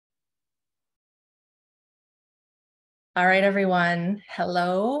All right, everyone.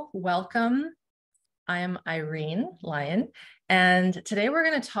 Hello, welcome. I am Irene Lyon, and today we're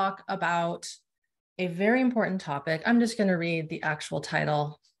going to talk about a very important topic. I'm just going to read the actual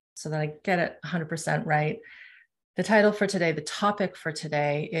title so that I get it 100% right. The title for today, the topic for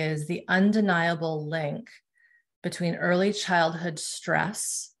today is the undeniable link between early childhood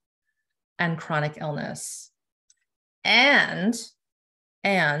stress and chronic illness, and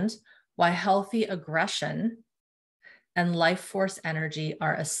why healthy aggression and life force energy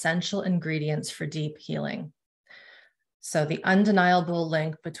are essential ingredients for deep healing. So the undeniable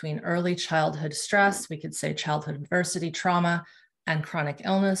link between early childhood stress, we could say childhood adversity, trauma, and chronic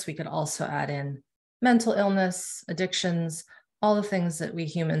illness. We could also add in mental illness, addictions, all the things that we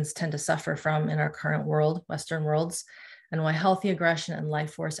humans tend to suffer from in our current world, Western worlds, and why healthy aggression and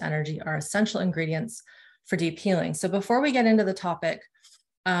life force energy are essential ingredients for deep healing. So before we get into the topic,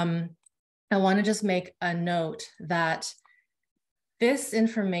 I want to just make a note that this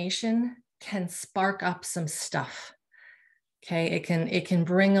information can spark up some stuff. Okay, it can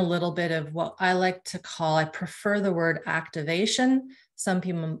bring a little bit of what I like to call, I prefer the word activation. Some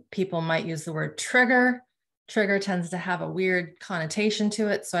people might use the word trigger. Trigger tends to have a weird connotation to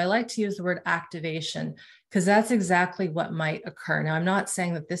it. So I like to use the word activation because that's exactly what might occur. Now, I'm not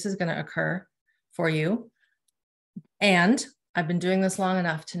saying that this is going to occur for you. And I've been doing this long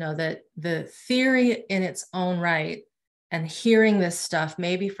enough to know that the theory in its own right and hearing this stuff,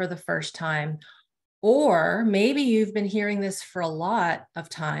 maybe for the first time, or maybe you've been hearing this for a lot of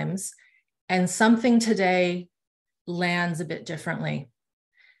times and something today lands a bit differently.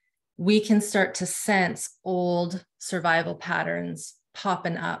 We can start to sense old survival patterns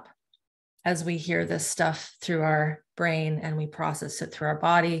popping up as we hear this stuff through our brain and we process it through our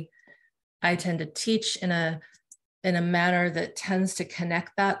body. I tend to teach in a manner that tends to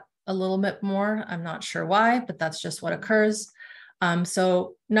connect that a little bit more. I'm not sure why, but that's just what occurs.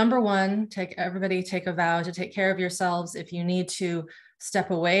 So number one, everybody take a vow to take care of yourselves. If you need to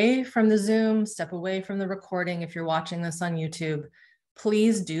step away from the Zoom, step away from the recording, if you're watching this on YouTube,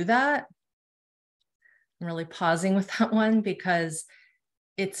 please do that. I'm really pausing with that one because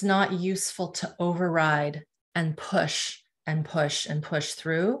it's not useful to override and push and push and push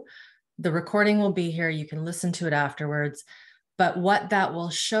through. The recording will be here. You can listen to it afterwards. But what that will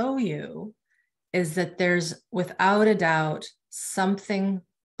show you is that there's, without a doubt, something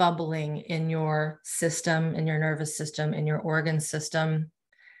bubbling in your system, in your nervous system, in your organ system,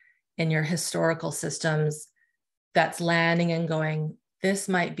 in your historical systems that's landing and going, this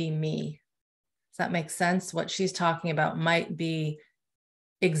might be me. Does that make sense? What she's talking about might be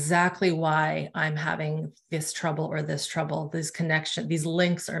exactly why I'm having this trouble or this trouble. This connection, these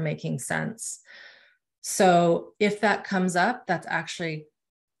links are making sense. So if that comes up, that's actually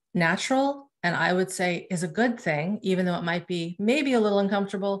natural. And I would say is a good thing, even though it might be maybe a little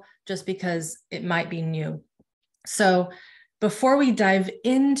uncomfortable just because it might be new. So before we dive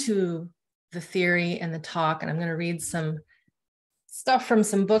into the theory and the talk, and I'm going to read some stuff from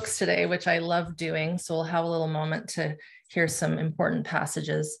some books today, which I love doing. So we'll have a little moment to hear some important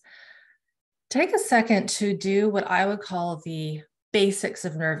passages. Take a second to do what I would call the basics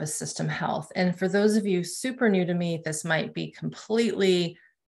of nervous system health. And for those of you super new to me, this might be completely,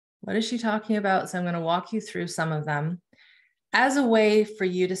 what is she talking about? So I'm going to walk you through some of them as a way for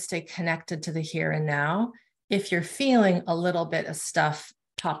you to stay connected to the here and now if you're feeling a little bit of stuff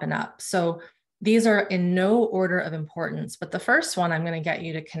popping up. So these are in no order of importance, but the first one I'm going to get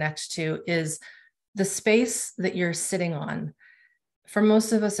you to connect to is the space that you're sitting on. For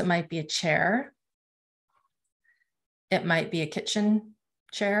most of us, it might be a chair. It might be a kitchen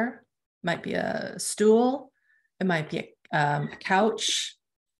chair, it might be a stool, it might be a couch,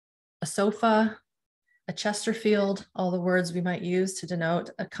 a sofa, a Chesterfield, all the words we might use to denote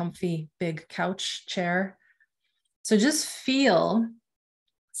a comfy, big couch chair. So just feel,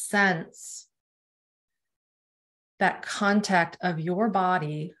 sense that contact of your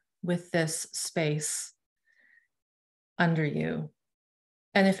body with this space under you.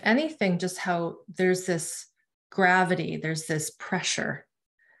 And if anything, just how there's this gravity, there's this pressure,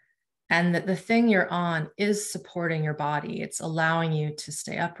 and that the thing you're on is supporting your body. It's allowing you to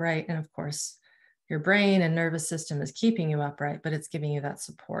stay upright. And of course, your brain and nervous system is keeping you upright, but it's giving you that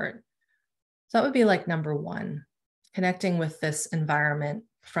support. So that would be like number one, connecting with this environment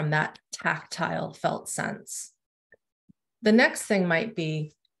from that tactile felt sense. The next thing might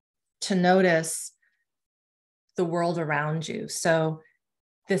be to notice the world around you. So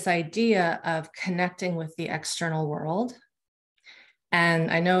this idea of connecting with the external world.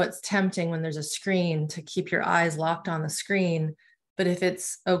 And I know it's tempting when there's a screen to keep your eyes locked on the screen, But if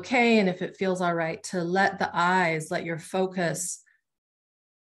it's okay and if it feels all right to let the eyes, let your focus,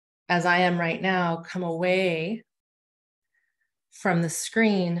 as I am right now, come away from the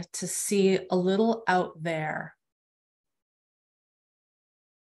screen to see a little out there.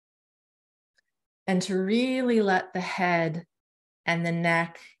 And to really let the head and the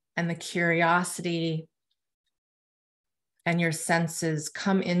neck and the curiosity and your senses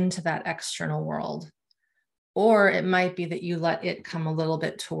come into that external world. Or it might be that you let it come a little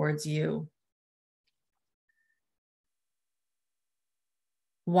bit towards you.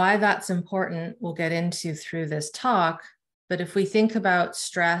 Why that's important, we'll get into through this talk. But if we think about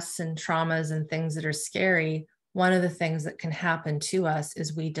stress and traumas and things that are scary, one of the things that can happen to us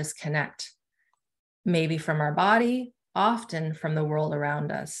is we disconnect, maybe from our body, often from the world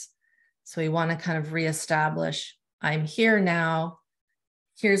around us. So we want to kind of reestablish, I'm here now.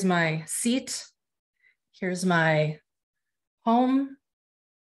 Here's my seat. Here's my home.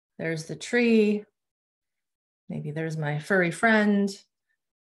 There's the tree. Maybe there's my furry friend.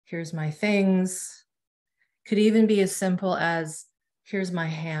 Here's my things. Could even be as simple as, here's my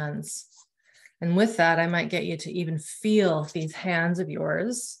hands. And with that, I might get you to even feel these hands of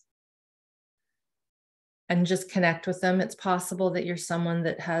yours and just connect with them. It's possible that you're someone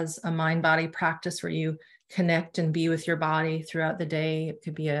that has a mind-body practice where you connect and be with your body throughout the day. It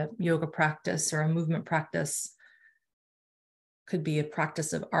could be a yoga practice or a movement practice. Could be a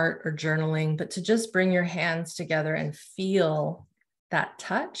practice of art or journaling, but to just bring your hands together and feel that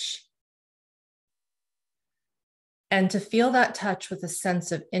touch. And to feel that touch with a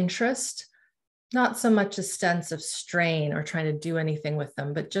sense of interest, not so much a sense of strain or trying to do anything with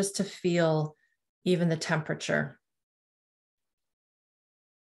them, but just to feel even the temperature.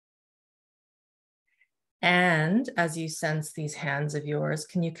 And as you sense these hands of yours,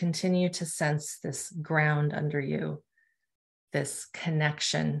 can you continue to sense this ground under you, this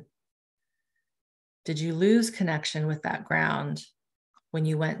connection? Did you lose connection with that ground when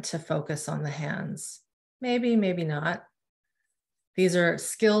you went to focus on the hands? Maybe, maybe not. These are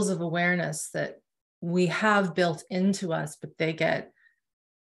skills of awareness that we have built into us, but they get,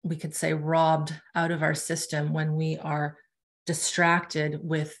 we could say, robbed out of our system when we are distracted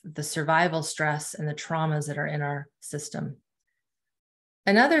with the survival stress and the traumas that are in our system.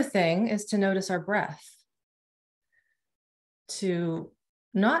 Another thing is to notice our breath, to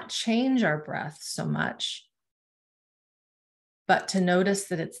not change our breath so much, but to notice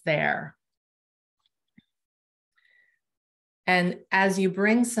that it's there. And as you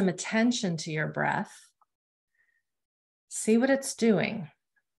bring some attention to your breath, see what it's doing.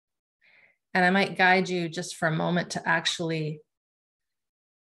 And I might guide you just for a moment to actually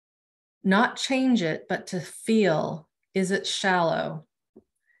not change it, but to feel, is it shallow?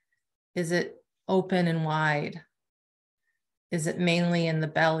 Is it open and wide? Is it mainly in the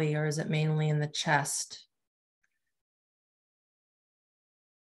belly or is it mainly in the chest?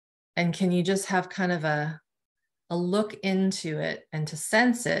 And can you just have kind of a look into it and to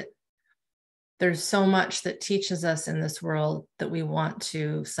sense it? There's so much that teaches us in this world that we want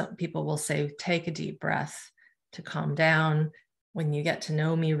to, some people will say, take a deep breath to calm down. When you get to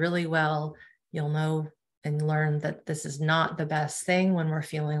know me really well, you'll know and learn that this is not the best thing when we're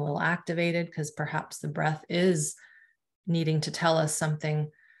feeling a little activated, because perhaps the breath is needing to tell us something.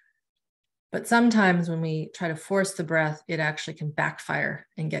 But sometimes when we try to force the breath, it actually can backfire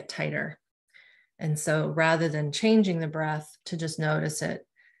and get tighter. And so rather than changing the breath, to just notice it.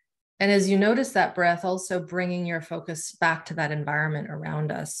 And as you notice that breath, also bringing your focus back to that environment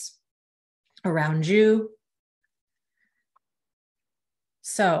around us, around you.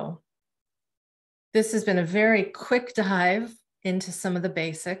 So this has been a very quick dive into some of the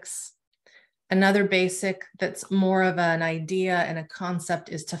basics. Another basic that's more of an idea and a concept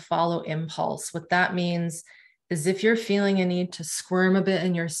is to follow impulse. What that means is if you're feeling a need to squirm a bit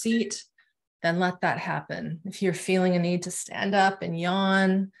in your seat, then let that happen. If you're feeling a need to stand up and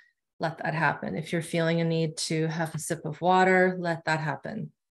yawn, let that happen. If you're feeling a need to have a sip of water, let that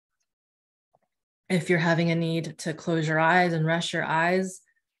happen. If you're having a need to close your eyes and rest your eyes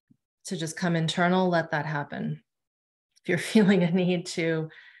to just come internal, let that happen. If you're feeling a need to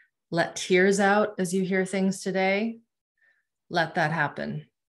let tears out as you hear things today, let that happen.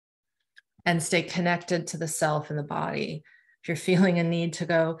 And stay connected to the self and the body. If you're feeling a need to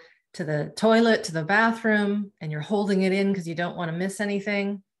go to the toilet, to the bathroom, and you're holding it in because you don't want to miss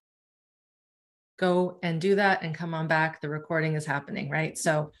anything, go and do that and come on back. The recording is happening, right?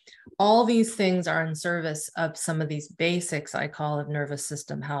 So all these things are in service of some of these basics I call of nervous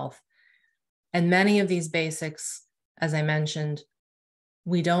system health. And many of these basics, as I mentioned,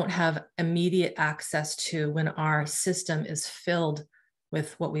 we don't have immediate access to when our system is filled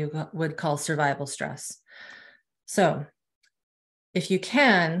with what we would call survival stress. So if you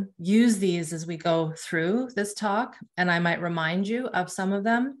can, use these as we go through this talk, and I might remind you of some of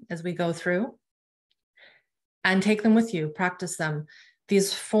them as we go through, and take them with you, practice them.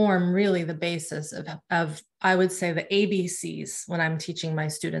 These form really the basis of I would say, the ABCs when I'm teaching my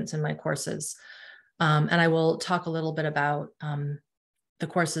students in my courses. And I will talk a little bit about the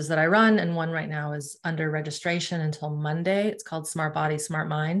courses that I run, and one right now is under registration until Monday. It's called Smart Body, Smart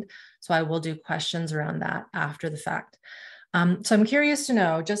Mind. So I will do questions around that after the fact. So I'm curious to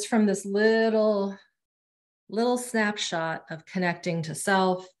know, just from this little snapshot of connecting to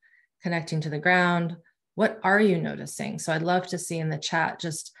self, connecting to the ground, what are you noticing? So I'd love to see in the chat,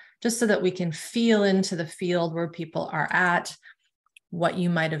 just so that we can feel into the field where people are at, what you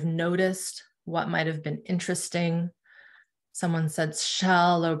might have noticed, what might have been interesting. Someone said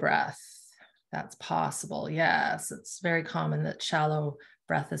shallow breath. That's possible. Yes, it's very common that shallow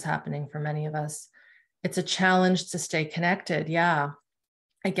breath is happening for many of us. It's a challenge to stay connected. Yeah.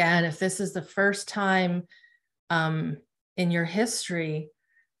 Again, if this is the first time in your history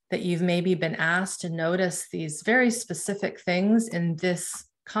that you've maybe been asked to notice these very specific things in this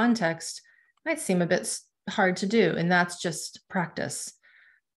context, might seem a bit hard to do. And that's just practice.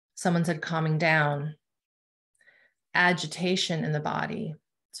 Someone said calming down, agitation in the body.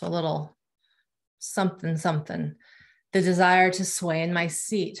 So a little something, something. The desire to sway in my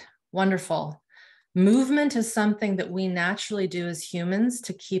seat. Wonderful. Movement is something that we naturally do as humans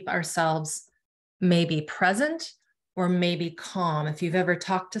to keep ourselves maybe present or maybe calm. If you've ever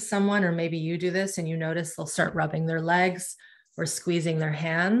talked to someone, or maybe you do this and you notice they'll start rubbing their legs or squeezing their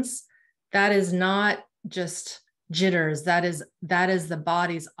hands, that is not just jitters. That is the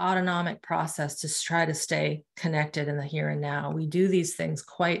body's autonomic process to try to stay connected in the here and now. We do these things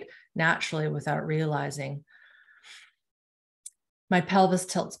quite naturally without realizing. My pelvis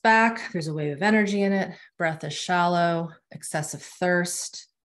tilts back. There's a wave of energy in it. Breath is shallow, excessive thirst,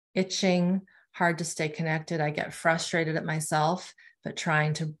 itching, hard to stay connected. I get frustrated at myself, but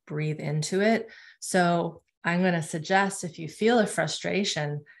trying to breathe into it. So I'm going to suggest, if you feel a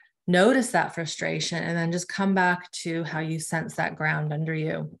frustration, notice that frustration and then just come back to how you sense that ground under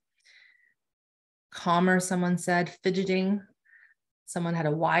you. Calmer, someone said, fidgeting. Someone had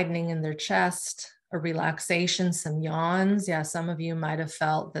a widening in their chest, a relaxation, some yawns. Yeah, some of you might have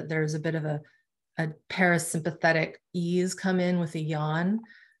felt that there's a bit of a parasympathetic ease come in with a yawn.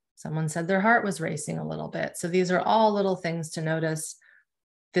 Someone said their heart was racing a little bit. So these are all little things to notice.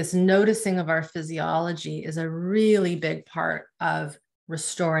 This noticing of our physiology is a really big part of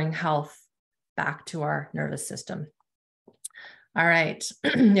restoring health back to our nervous system. All right.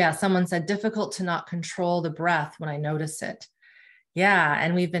 Yeah, someone said difficult to not control the breath when I notice it. Yeah,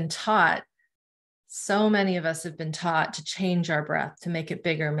 and we've been taught, so many of us have been taught to change our breath, to make it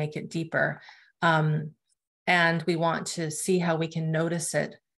bigger, make it deeper. And we want to see how we can notice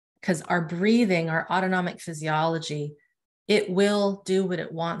it, because our breathing, our autonomic physiology, it will do what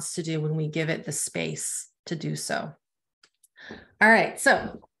it wants to do when we give it the space to do so. All right,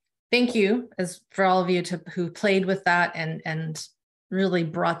 so thank you for all of you who played with that and really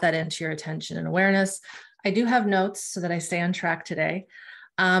brought that into your attention and awareness. I do have notes so that I stay on track today.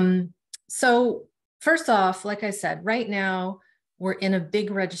 So first off, like I said, right now, we're in a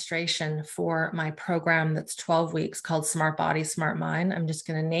big registration for my program that's 12 weeks called Smart Body, Smart Mind. I'm just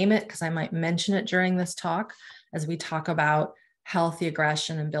going to name it because I might mention it during this talk as we talk about healthy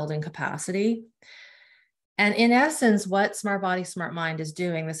aggression and building capacity. And in essence, what Smart Body, Smart Mind is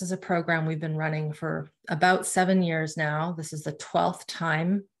doing, this is a program we've been running for about 7 years now. This is the 12th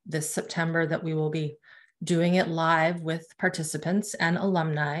time this September that we will be doing it live with participants and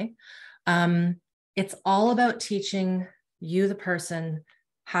alumni. It's all about teaching you, the person,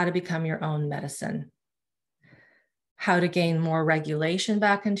 how to become your own medicine, how to gain more regulation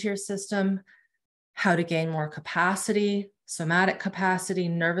back into your system, how to gain more capacity, somatic capacity,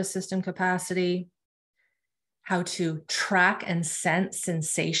 nervous system capacity, how to track and sense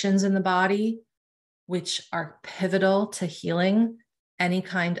sensations in the body, which are pivotal to healing any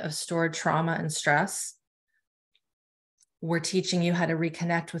kind of stored trauma and stress. We're teaching you how to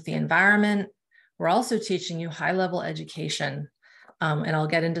reconnect with the environment. We're also teaching you high-level education, and I'll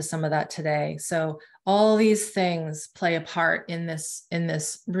get into some of that today. So all these things play a part in this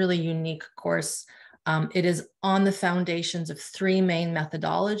really unique course. It is on the foundations of 3 main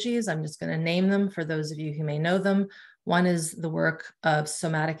methodologies. I'm just going to name them for those of you who may know them. One is the work of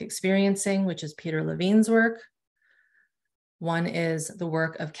somatic experiencing, which is Peter Levine's work. One is the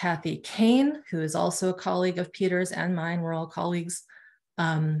work of Kathy Kane, who is also a colleague of Peter's and mine. We're all colleagues.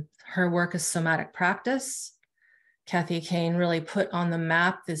 Her work is somatic practice. Kathy Kane really put on the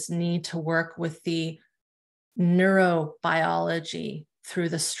map this need to work with the neurobiology through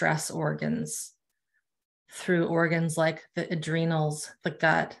the stress organs, through organs like the adrenals, the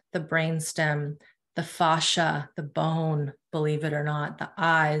gut, the brainstem, the fascia, the bone, believe it or not, the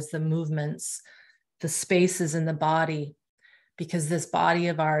eyes, the movements, the spaces in the body, because this body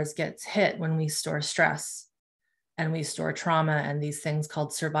of ours gets hit when we store stress and we store trauma and these things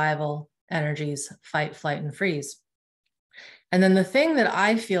called survival energies, fight, flight, and freeze. And then the thing that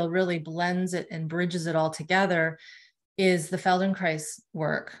I feel really blends it and bridges it all together is the Feldenkrais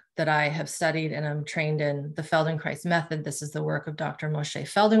work that I have studied and I'm trained in, the Feldenkrais method. This is the work of Dr. Moshe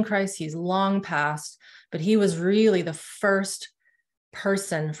Feldenkrais. He's long passed, but he was really the first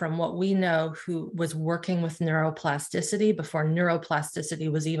person from what we know who was working with neuroplasticity before neuroplasticity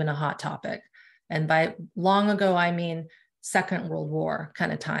was even a hot topic. And by long ago, I mean Second World War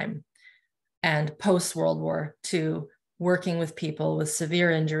kind of time and post-World War II, working with people with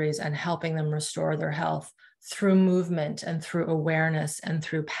severe injuries and helping them restore their health through movement and through awareness and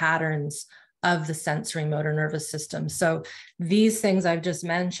through patterns of the sensory motor nervous system. So these things I've just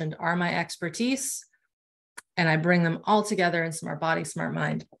mentioned are my expertise, and I bring them all together in Smart Body, Smart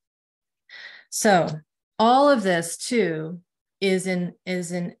Mind. So all of this too is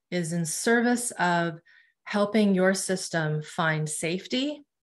in service of helping your system find safety.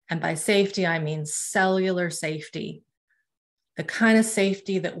 And by safety, I mean cellular safety, the kind of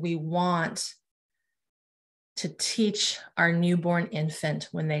safety that we want to teach our newborn infant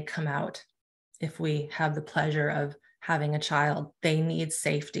when they come out. If we have the pleasure of having a child, they need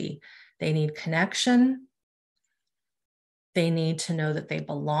safety. They need connection. They need to know that they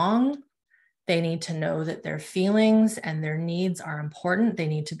belong. They need to know that their feelings and their needs are important. They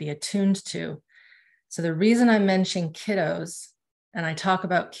need to be attuned to. So the reason I'm mentioning kiddos, and I talk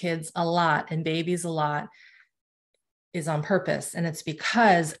about kids a lot and babies a lot, is on purpose. And it's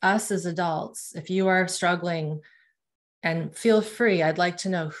because us as adults, if you are struggling, and feel free, I'd like to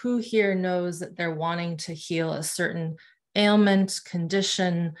know who here knows that they're wanting to heal a certain ailment,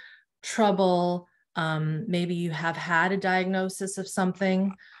 condition, trouble. Maybe you have had a diagnosis of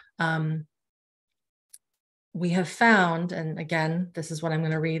something. We have found, and again, this is what I'm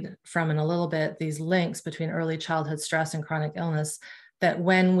going to read from in a little bit, these links between early childhood stress and chronic illness, that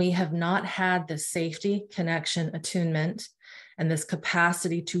when we have not had this safety, connection, attunement, and this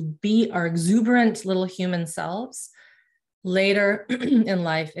capacity to be our exuberant little human selves, later in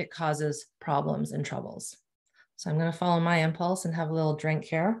life, it causes problems and troubles. So I'm going to follow my impulse and have a little drink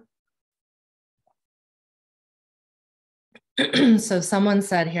here. So someone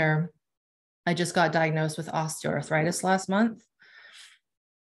said here, I just got diagnosed with osteoarthritis last month.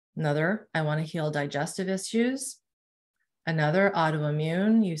 Another, I want to heal digestive issues. Another,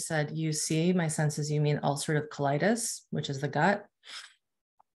 autoimmune. You said UC, my senses you mean ulcerative colitis, which is the gut.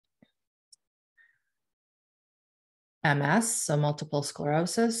 MS, so multiple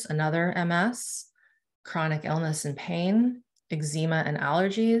sclerosis, another MS, chronic illness and pain, eczema and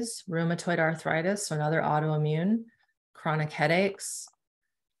allergies, rheumatoid arthritis, so another autoimmune, chronic headaches,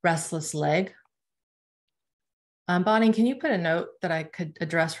 restless leg. Bonnie, can you put a note that I could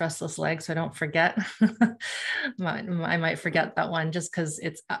address restless leg so I don't forget? I might forget that one just because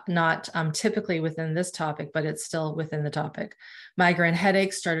it's not typically within this topic, but it's still within the topic. Migraine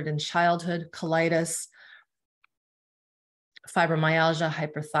headaches started in childhood, colitis, fibromyalgia,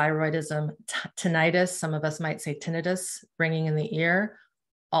 hyperthyroidism, tinnitus. Some of us might say tinnitus, ringing in the ear,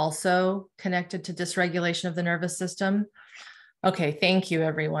 also connected to dysregulation of the nervous system. Okay, thank you,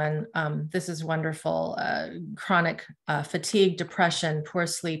 everyone. This is wonderful. Chronic fatigue, depression, poor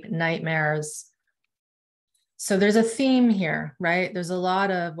sleep, nightmares. So there's a theme here, right? There's a lot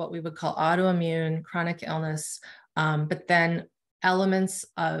of what we would call autoimmune, chronic illness, but then elements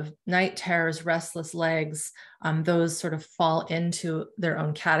of night terrors, restless legs, those sort of fall into their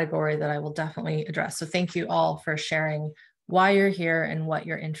own category that I will definitely address. So thank you all for sharing why you're here and what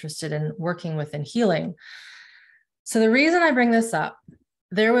you're interested in working with and healing. So the reason I bring this up,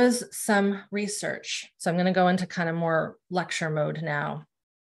 there was some research. So I'm going to go into kind of more lecture mode now.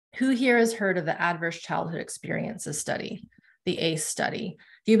 Who here has heard of the Adverse Childhood Experiences Study, the ACE study?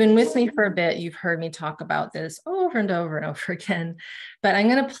 If you've been with me for a bit, you've heard me talk about this over and over and over again. But I'm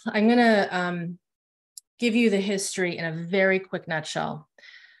gonna give you the history in a very quick nutshell.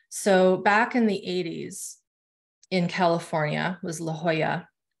 So back in the 80s in California, was La Jolla,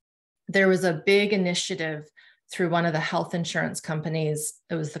 there was a big initiative through one of the health insurance companies.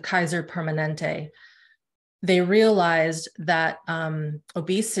 It was the Kaiser Permanente. They realized that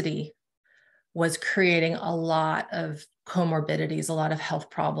obesity was creating a lot of comorbidities, a lot of health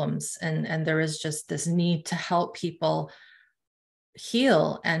problems. And there is just this need to help people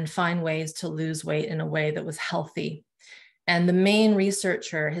heal and find ways to lose weight in a way that was healthy. And the main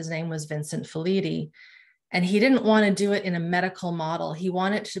researcher, his name was Vincent Felitti, and he didn't want to do it in a medical model. He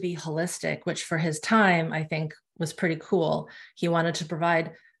wanted it to be holistic, which for his time, I think was pretty cool. He wanted to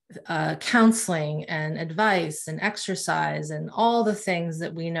provide counseling and advice and exercise and all the things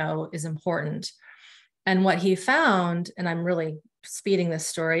that we know is important. And what he found, and I'm really speeding this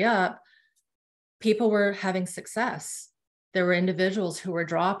story up, people were having success. There were individuals who were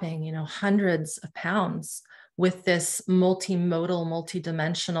dropping, hundreds of pounds with this multimodal,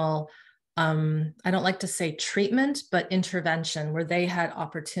 multidimensional, I don't like to say treatment, but intervention, where they had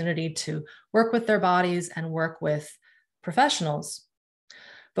opportunity to work with their bodies and work with professionals.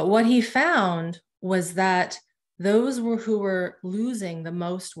 But what he found was that those who were losing the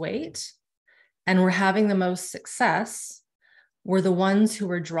most weight and were having the most success were the ones who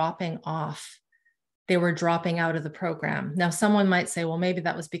were dropping off. They were dropping out of the program. Now, someone might say, well, maybe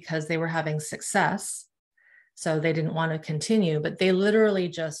that was because they were having success, so they didn't want to continue, but they literally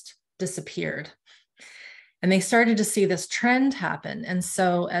just disappeared. And they started to see this trend happen. And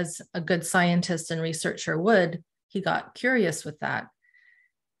so, as a good scientist and researcher would, he got curious with that.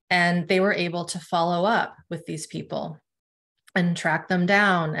 And they were able to follow up with these people and track them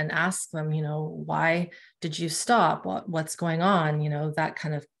down and ask them, why did you stop? What's going on? That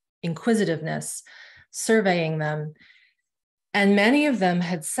kind of inquisitiveness, surveying them. And many of them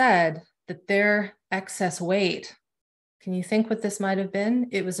had said that their excess weight, can you think what this might have been?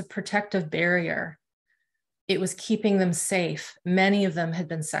 It was a protective barrier. It was keeping them safe. Many of them had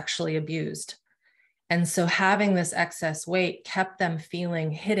been sexually abused. And so having this excess weight kept them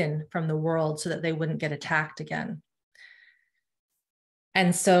feeling hidden from the world so that they wouldn't get attacked again.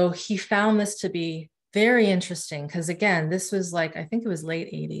 And so he found this to be very interesting because, again, this was I think it was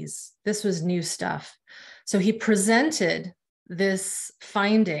late 80s. This was new stuff. So he presented this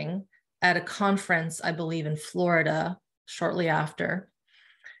finding at a conference, I believe, in Florida shortly after.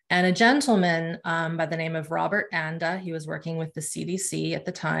 And a gentleman by the name of Robert Anda, he was working with the CDC at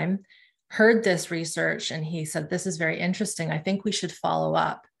the time, heard this research and he said, this is very interesting. I think we should follow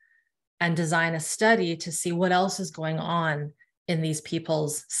up and design a study to see what else is going on in these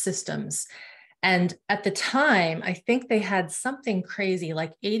people's systems. And at the time, I think they had something crazy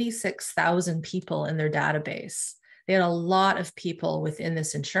like 86,000 people in their database. They had a lot of people within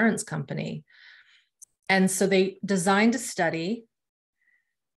this insurance company. And so they designed a study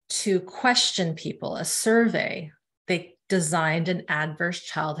to question people, a survey. They designed an adverse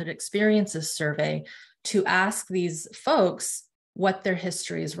childhood experiences survey to ask these folks what their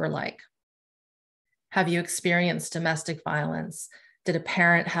histories were like. Have you experienced domestic violence? Did a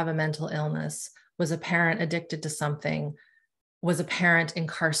parent have a mental illness? Was a parent addicted to something? Was a parent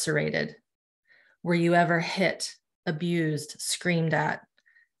incarcerated? Were you ever hit, abused, screamed at?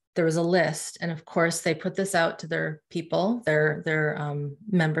 There was a list. And of course, they put this out to their people, their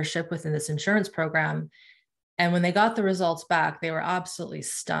membership within this insurance program. And when they got the results back, they were absolutely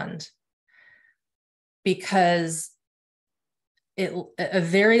stunned because a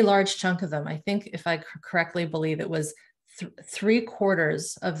very large chunk of them, I think if I correctly believe it was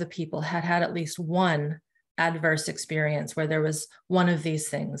 3/4 of the people had at least one adverse experience where there was one of these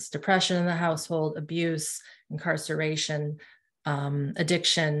things: depression in the household, abuse, incarceration,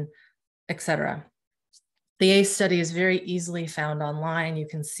 addiction, etc. The ACE study is very easily found online. You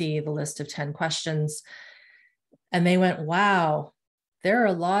can see the list of 10 questions. And they went, wow, there are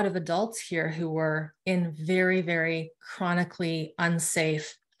a lot of adults here who were in very, very chronically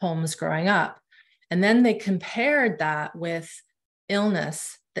unsafe homes growing up. And then they compared that with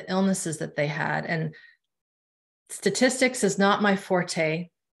illness, the illnesses that they had. And statistics is not my forte.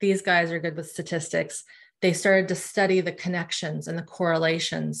 These guys are good with statistics. They started to study the connections and the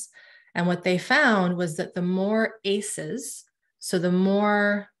correlations. And what they found was that the more ACEs, so the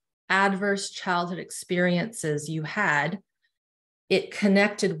more adverse childhood experiences you had, it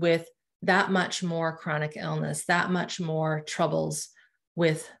connected with that much more chronic illness, that much more troubles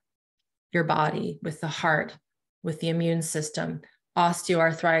with your body, with the heart, with the immune system.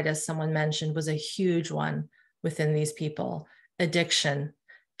 Osteoarthritis, someone mentioned, was a huge one within these people. Addiction,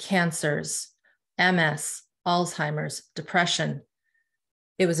 cancers, MS, Alzheimer's, depression.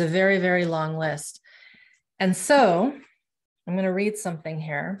 It was a very, very long list. And so I'm going to read something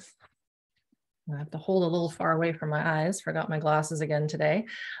here. I have to hold a little far away from my eyes. Forgot my glasses again today.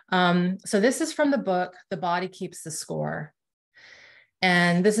 So this is from the book, The Body Keeps the Score.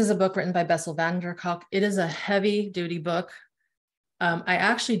 And this is a book written by Bessel van der Kolk. It is a heavy duty book. I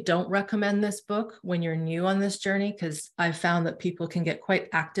actually don't recommend this book when you're new on this journey, because I found that people can get quite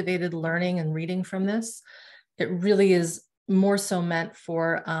activated learning and reading from this. It really is more so meant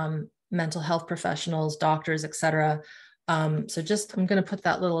for mental health professionals, doctors, etc. So just, I'm going to put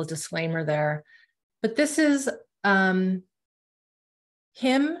that little disclaimer there. But this is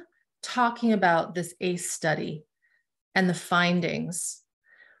him talking about this ACE study and the findings.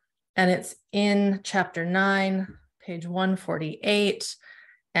 And it's in chapter 9, page 148.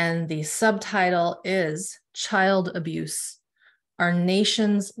 And the subtitle is Child Abuse, Our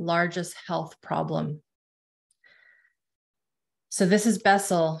Nation's Largest Health Problem. So this is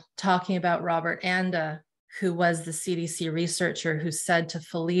Bessel talking about Robert Anda, who was the CDC researcher who said to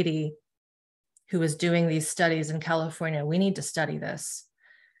Filiti, who was doing these studies in California, we need to study this.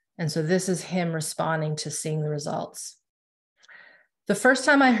 And so this is him responding to seeing the results. The first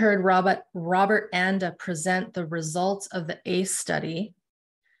time I heard Robert Anda present the results of the ACE study,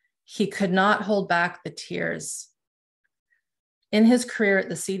 he could not hold back the tears. In his career at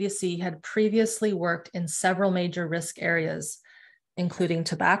the CDC, he had previously worked in several major risk areas, including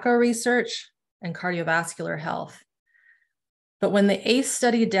tobacco research and cardiovascular health. But when the ACE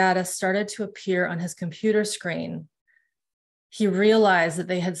study data started to appear on his computer screen, he realized that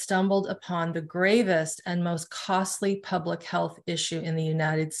they had stumbled upon the gravest and most costly public health issue in the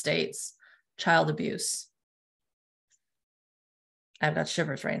United States, child abuse. I've got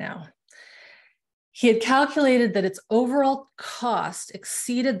shivers right now. He had calculated that its overall cost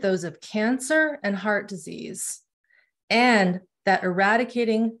exceeded those of cancer and heart disease, and that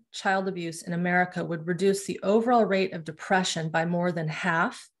eradicating child abuse in America would reduce the overall rate of depression by more than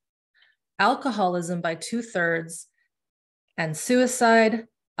half, alcoholism by 2/3, and suicide,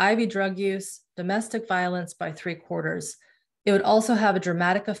 IV drug use, domestic violence by 3/4. It would also have a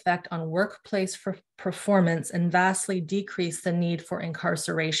dramatic effect on workplace performance and vastly decrease the need for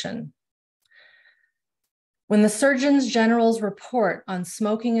incarceration. When the Surgeon General's report on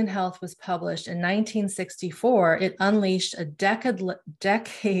smoking and health was published in 1964, it unleashed a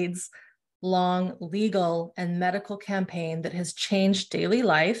decades-long legal and medical campaign that has changed daily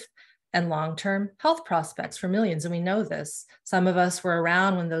life and long-term health prospects for millions. And we know this. Some of us were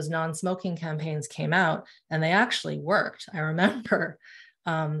around when those non-smoking campaigns came out, and they actually worked. I remember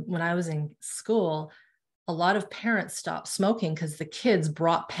when I was in school, a lot of parents stopped smoking because the kids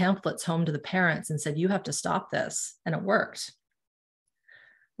brought pamphlets home to the parents and said, you have to stop this. And it worked.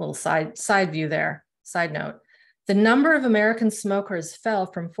 Little side view there, side note. The number of American smokers fell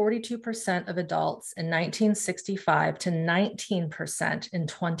from 42% of adults in 1965 to 19% in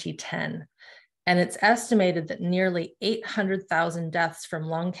 2010. And it's estimated that nearly 800,000 deaths from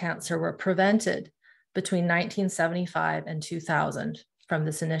lung cancer were prevented between 1975 and 2000 from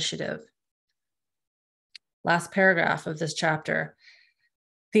this initiative. Last paragraph of this chapter.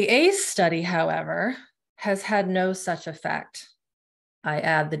 The ACE study, however, has had no such effect. I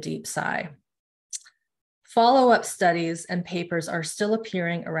add the deep sigh. Follow-up studies and papers are still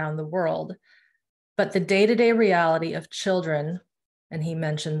appearing around the world, but the day-to-day reality of children, and he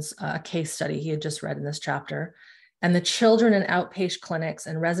mentions a case study he had just read in this chapter, and the children in outpatient clinics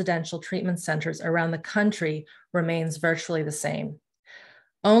and residential treatment centers around the country remains virtually the same.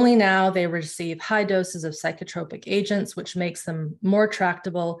 Only now they receive high doses of psychotropic agents, which makes them more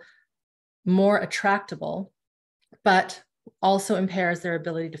attractable, but also impairs their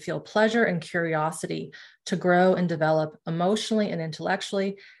ability to feel pleasure and curiosity, to grow and develop emotionally and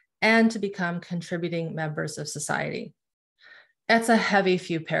intellectually, and to become contributing members of society. That's a heavy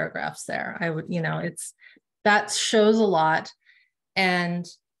few paragraphs there. I would, that shows a lot. And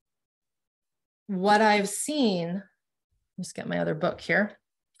what I've seen, let's get my other book here.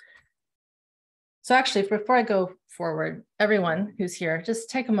 So actually, before I go forward, everyone who's here, just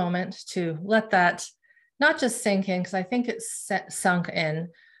take a moment to let that not just sink in, because I think it's sunk in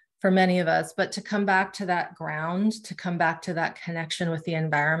for many of us, but to come back to that ground, to come back to that connection with the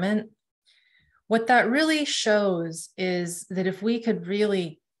environment. What that really shows is that if we could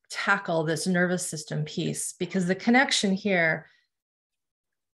really tackle this nervous system piece, because the connection here,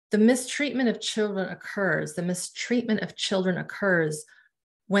 the mistreatment of children occurs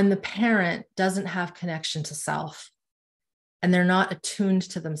when the parent doesn't have connection to self, and they're not attuned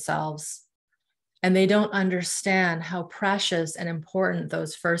to themselves, and they don't understand how precious and important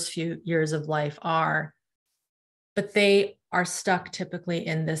those first few years of life are. But they are stuck typically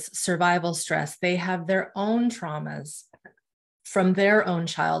in this survival stress. They have their own traumas from their own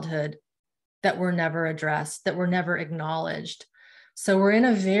childhood that were never addressed, that were never acknowledged. So we're in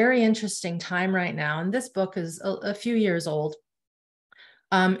a very interesting time right now. And this book is a few years old.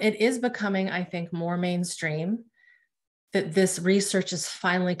 It is becoming, I think, more mainstream. that this research is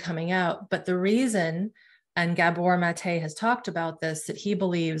finally coming out. But the reason, and Gabor Maté has talked about this, that he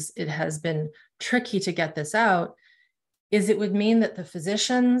believes it has been tricky to get this out, is it would mean that the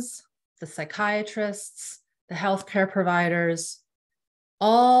physicians, the psychiatrists, the healthcare providers,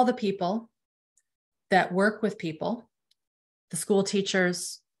 all the people that work with people, the school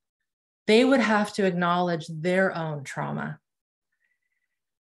teachers, they would have to acknowledge their own trauma.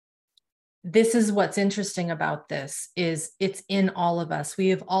 This is what's interesting about this, is it's in all of us. We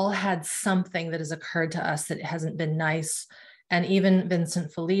have all had something that has occurred to us that hasn't been nice. And even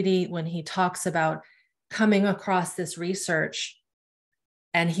Vincent Felitti, when he talks about coming across this research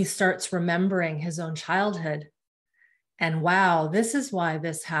and he starts remembering his own childhood, and wow, this is why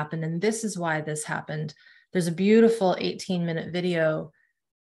this happened, and this is why this happened. There's a beautiful 18-minute video.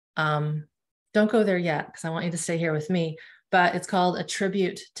 Don't go there yet, because I want you to stay here with me. But it's called A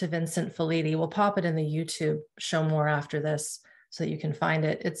Tribute to Vincent Felitti. We'll pop it in the YouTube show more after this so that you can find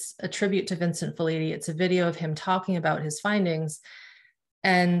it. It's a tribute to Vincent Felitti. It's a video of him talking about his findings.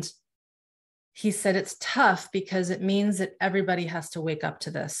 And he said it's tough because it means that everybody has to wake up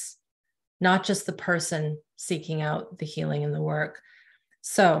to this, not just the person seeking out the healing and the work.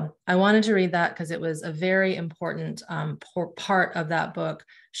 So I wanted to read that because it was a very important part of that book,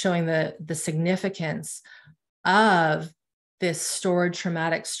 showing the significance of this stored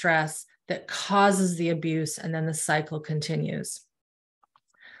traumatic stress that causes the abuse, and then the cycle continues.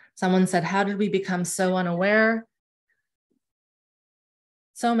 Someone said, how did we become so unaware?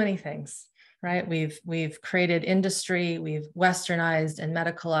 So many things, right? We've created industry, we've westernized and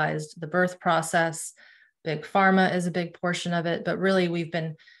medicalized the birth process. Big pharma is a big portion of it, but really we've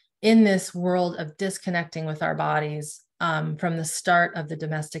been in this world of disconnecting with our bodies from the start of the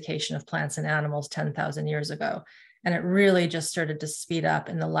domestication of plants and animals 10,000 years ago. And it really just started to speed up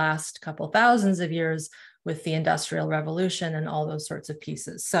in the last couple thousands of years with the Industrial Revolution and all those sorts of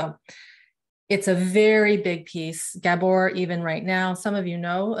pieces. So it's a very big piece. Gabor, even right now, some of you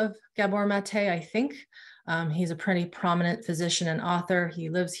know of Gabor Maté, I think. He's a pretty prominent physician and author. He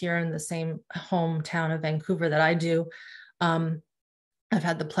lives here in the same hometown of Vancouver that I do. I've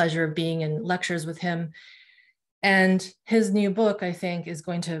had the pleasure of being in lectures with him. And his new book, I think, is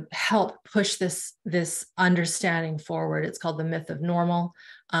going to help push this understanding forward. It's called The Myth of Normal.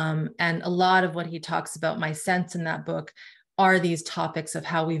 And a lot of what he talks about, my sense in that book, are these topics of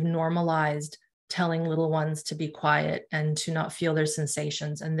how we've normalized telling little ones to be quiet and to not feel their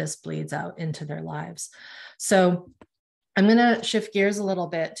sensations. And this bleeds out into their lives. So I'm going to shift gears a little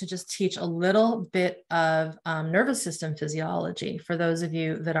bit to just teach a little bit of nervous system physiology for those of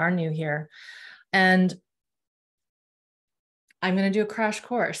you that are new here. And I'm going to do a crash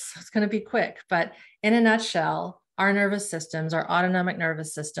course. It's going to be quick, but in a nutshell, our nervous systems, our autonomic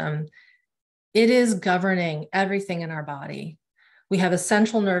nervous system, it is governing everything in our body. We have a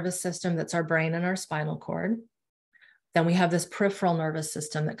central nervous system that's our brain and our spinal cord. Then we have this peripheral nervous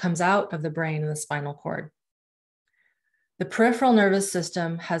system that comes out of the brain and the spinal cord. The peripheral nervous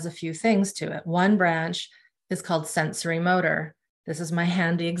system has a few things to it. One branch is called sensory motor. This is my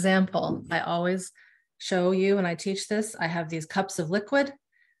handy example. I always show you when I teach this. I have these cups of liquid.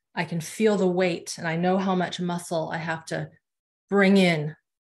 I can feel the weight and I know how much muscle I have to bring in.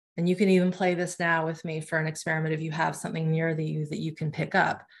 And you can even play this now with me for an experiment if you have something near you that you can pick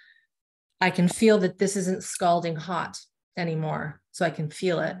up. I can feel that this isn't scalding hot anymore, so I can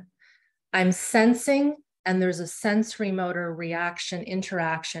feel it. I'm sensing, and there's a sensory motor reaction,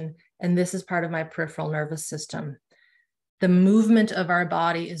 interaction, and this is part of my peripheral nervous system. The movement of our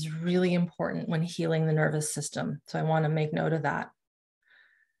body is really important when healing the nervous system. So I want to make note of that.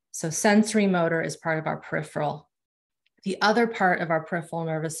 So sensory motor is part of our peripheral. The other part of our peripheral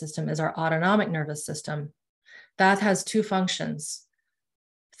nervous system is our autonomic nervous system. That has two functions,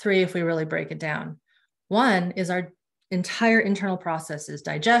 three if we really break it down. One is our entire internal processes: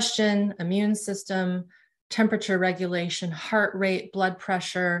 digestion, immune system, temperature regulation, heart rate, blood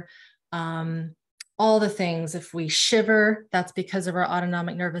pressure, all the things. If we shiver, that's because of our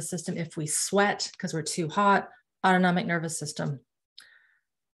autonomic nervous system. If we sweat because we're too hot, autonomic nervous system.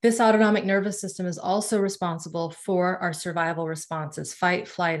 This autonomic nervous system is also responsible for our survival responses: fight,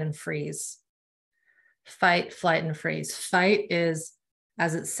 flight, and freeze. Fight, flight, and freeze. Fight is,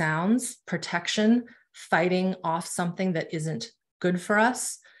 as it sounds, protection, fighting off something that isn't good for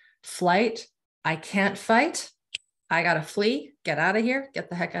us. Flight, I can't fight. I gotta flee, get out of here, get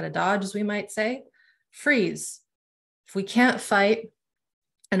the heck out of Dodge, as we might say. Freeze. If we can't fight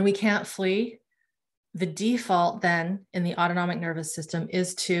and we can't flee, the default then in the autonomic nervous system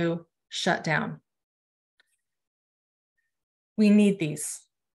is to shut down. We need these,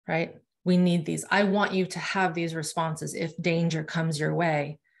 right? We need these. I want you to have these responses if danger comes your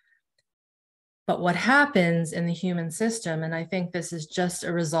way. But what happens in the human system, and I think this is just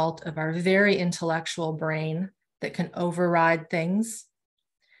a result of our very intellectual brain that can override things.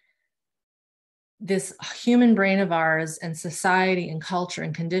 This human brain of ours and society and culture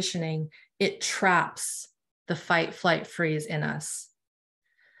and conditioning, it traps the fight, flight, freeze in us.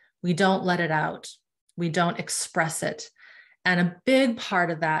 We don't let it out. We don't express it. And a big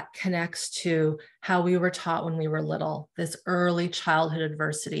part of that connects to how we were taught when we were little, this early childhood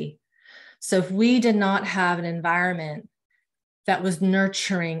adversity. So if we did not have an environment that was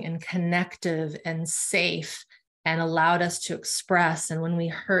nurturing and connective and safe and allowed us to express, and when we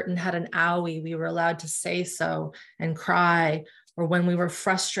hurt and had an owie, we were allowed to say so and cry, or when we were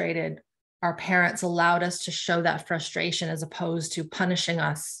frustrated, our parents allowed us to show that frustration as opposed to punishing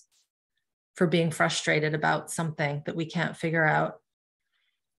us for being frustrated about something that we can't figure out.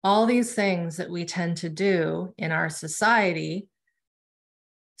 All these things that we tend to do in our society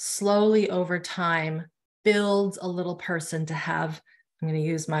slowly over time builds a little person to have, I'm going to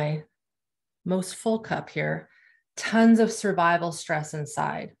use my most full cup here, tons of survival stress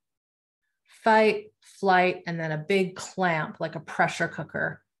inside. Fight, flight, and then a big clamp like a pressure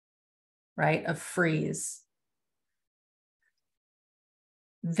cooker, right, of freeze.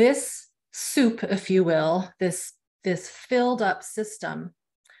 This soup, if you will, this filled up system,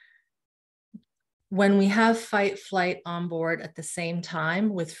 when we have fight, flight on board at the same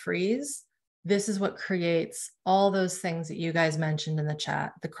time with freeze, this is what creates all those things that you guys mentioned in the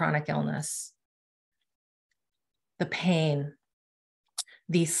chat, the chronic illness, the pain,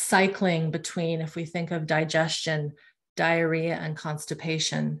 the cycling between, if we think of digestion, diarrhea, and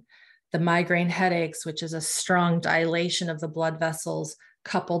constipation, the migraine headaches, which is a strong dilation of the blood vessels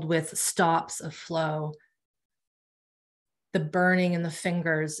coupled with stops of flow, the burning in the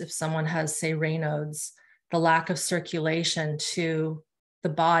fingers if someone has, say, Raynaud's, the lack of circulation to the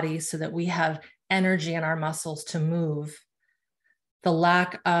body so that we have energy in our muscles to move, the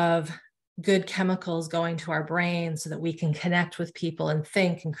lack of good chemicals going to our brain so that we can connect with people and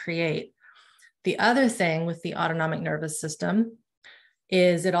think and create. The other thing with the autonomic nervous system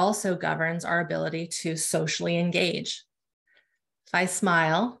is it also governs our ability to socially engage. If I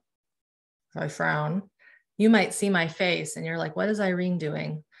smile, if I frown, you might see my face and you're like, what is Irene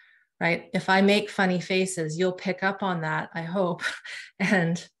doing? Right? If I make funny faces, you'll pick up on that, I hope.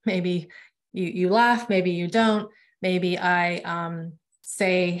 And maybe you laugh, maybe you don't. Maybe I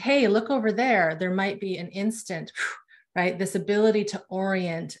say, hey, look over there. There might be an instant, right? This ability to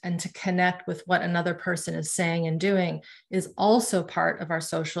orient and to connect with what another person is saying and doing is also part of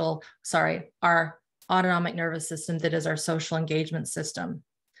our autonomic nervous system that is our social engagement system.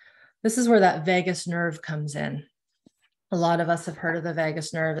 This is where that vagus nerve comes in. A lot of us have heard of the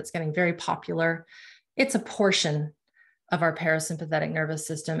vagus nerve. It's getting very popular. It's a portion of our parasympathetic nervous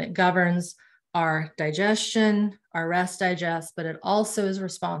system. It governs our digestion, our rest digest, but it also is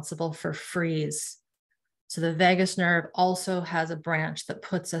responsible for freeze. So the vagus nerve also has a branch that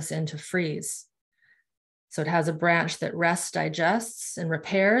puts us into freeze. So it has a branch that rests, digests, and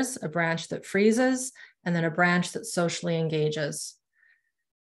repairs, a branch that freezes, and then a branch that socially engages.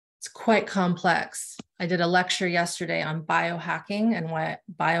 It's quite complex. I did a lecture yesterday on biohacking and why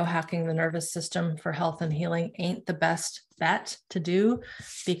biohacking the nervous system for health and healing ain't the best bet to do,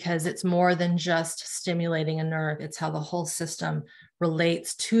 because it's more than just stimulating a nerve. It's how the whole system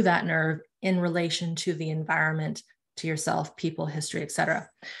relates to that nerve in relation to the environment, to yourself, people, history, etc.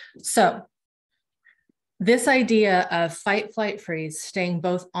 So this idea of fight, flight, freeze, staying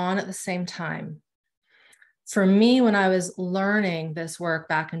both on at the same time. For me, when I was learning this work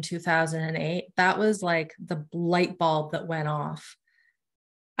back in 2008, that was like the light bulb that went off.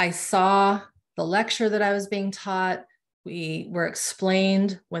 I saw the lecture that I was being taught. We were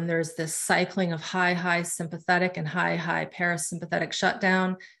explained when there's this cycling of high sympathetic and high parasympathetic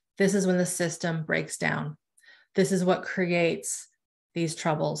shutdown. This is when the system breaks down. This is what creates these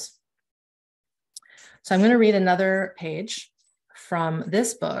troubles. So I'm going to read another page from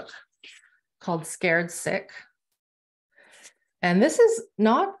this book called Scared Sick. And this is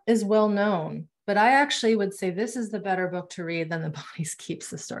not as well known, but I actually would say this is the better book to read than The Body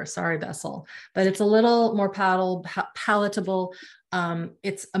Keeps the Score. Sorry, Bessel, but it's a little more palatable.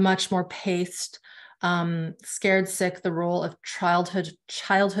 It's a much more paced. Scared Sick, The Role of Childhood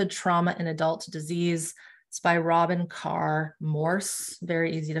Trauma in Adult Disease. It's by Robin Karr-Morse.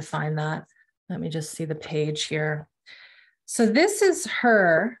 Very easy to find that. Let me just see the page here. So this is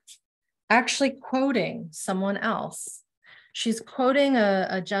her actually quoting someone else. She's quoting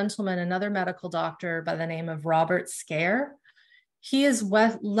a gentleman, another medical doctor by the name of Robert Scaer. He is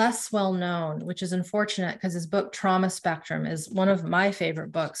less well known, which is unfortunate because his book Trauma Spectrum is one of my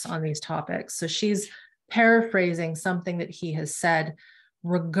favorite books on these topics. So she's paraphrasing something that he has said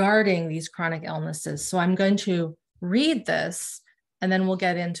regarding these chronic illnesses. So I'm going to read this, and then we'll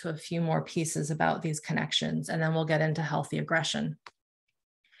get into a few more pieces about these connections, and then we'll get into healthy aggression.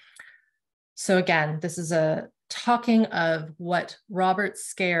 So again, this is a talking of what Robert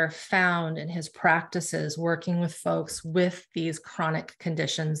Scaer found in his practices working with folks with these chronic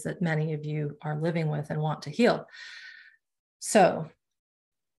conditions that many of you are living with and want to heal. So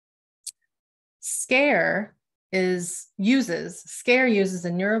Scaer uses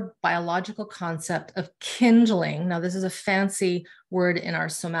a neurobiological concept of kindling. Now, this is a fancy word in our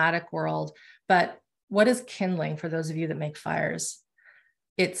somatic world, but what is kindling for those of you that make fires?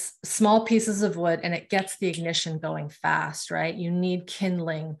 It's small pieces of wood and it gets the ignition going fast, right? You need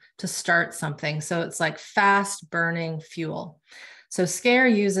kindling to start something. So it's like fast burning fuel. So Scaer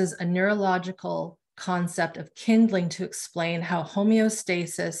uses a neurological concept of kindling to explain how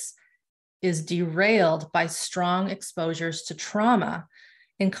homeostasis is derailed by strong exposures to trauma.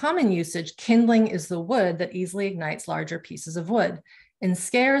 In common usage, kindling is the wood that easily ignites larger pieces of wood. In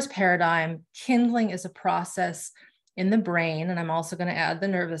Scaer's paradigm, kindling is a process in the brain, and I'm also going to add the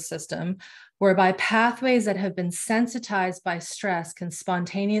nervous system, whereby pathways that have been sensitized by stress can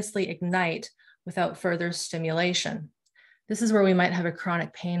spontaneously ignite without further stimulation. This is where we might have a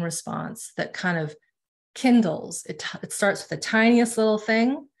chronic pain response that kind of kindles. It starts with the tiniest little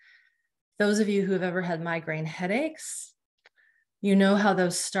thing. Those of you who have ever had migraine headaches, you know how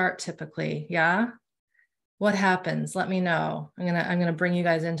those start typically, yeah? What happens? Let me know. I'm gonna bring you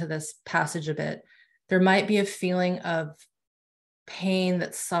guys into this passage a bit. There might be a feeling of pain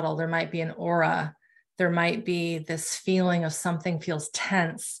that's subtle. There might be an aura. There might be this feeling of something feels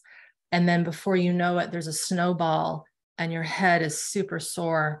tense. And then before you know it, there's a snowball and your head is super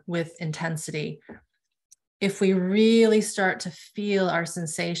sore with intensity. If we really start to feel our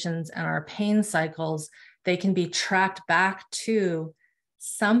sensations and our pain cycles, they can be tracked back to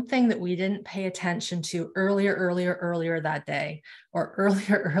something that we didn't pay attention to earlier that day, or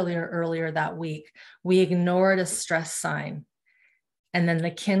earlier that week. We ignored a stress sign. And then the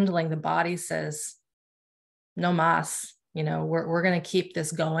kindling, the body says, no mas, we're going to keep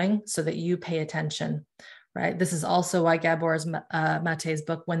this going so that you pay attention, right? This is also why Gabor's Maté's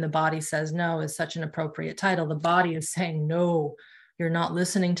book, When the Body Says No, is such an appropriate title. The body is saying, no, you're not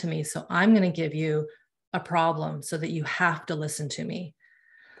listening to me. So I'm going to give you a problem so that you have to listen to me.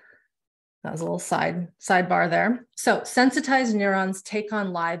 That was a little sidebar there. So sensitized neurons take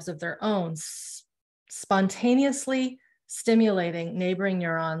on lives of their own, spontaneously stimulating neighboring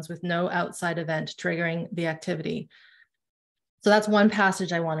neurons with no outside event triggering the activity. So that's one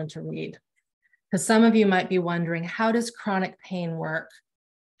passage I wanted to read, because some of you might be wondering, how does chronic pain work?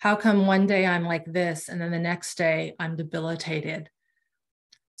 How come one day I'm like this and then the next day I'm debilitated?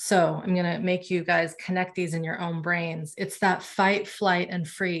 So I'm going to make you guys connect these in your own brains. It's that fight, flight, and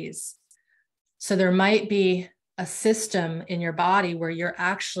freeze. So there might be a system in your body where you're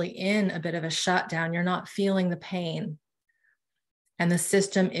actually in a bit of a shutdown. You're not feeling the pain. And the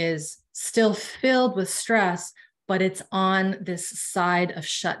system is still filled with stress, but it's on this side of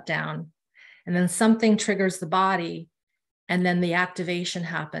shutdown. And then something triggers the body, and then the activation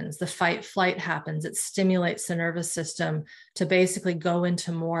happens. The fight, flight happens. It stimulates the nervous system to basically go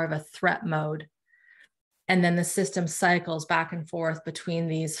into more of a threat mode. And then the system cycles back and forth between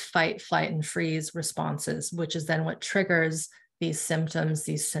these fight, flight, and freeze responses, which is then what triggers these symptoms,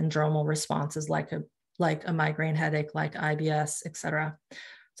 these syndromal responses like a migraine headache, like IBS, et cetera. So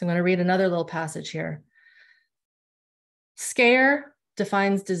I'm going to read another little passage here. Scaer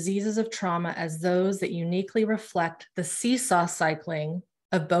defines diseases of trauma as those that uniquely reflect the seesaw cycling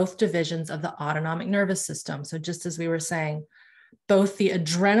of both divisions of the autonomic nervous system. So just as we were saying, both the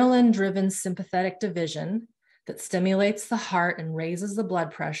adrenaline-driven sympathetic division that stimulates the heart and raises the blood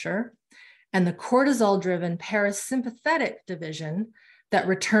pressure, and the cortisol-driven parasympathetic division that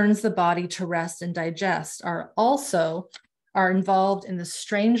returns the body to rest and digest are involved in the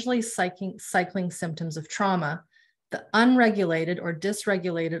strangely cycling symptoms of trauma. The unregulated or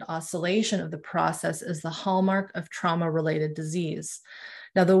dysregulated oscillation of the process is the hallmark of trauma-related disease.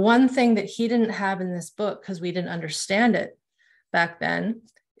 Now, the one thing that he didn't have in this book, because we didn't understand it back then,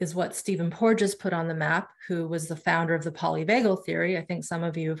 is what Stephen Porges put on the map, who was the founder of the polyvagal theory. I think some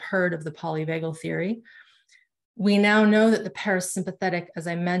of you have heard of the polyvagal theory. We now know that the parasympathetic, as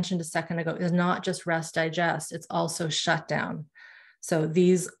I mentioned a second ago, is not just rest, digest, it's also shutdown. So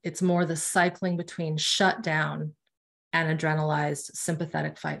it's more the cycling between shutdown and adrenalized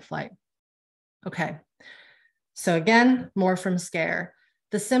sympathetic fight, flight. Okay. So again, more from Scaer.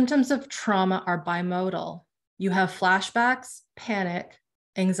 The symptoms of trauma are bimodal. You have flashbacks, panic,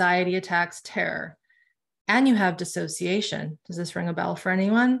 anxiety attacks, terror, and you have dissociation. Does this ring a bell for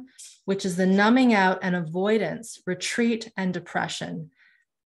anyone? Which is the numbing out and avoidance, retreat, and depression.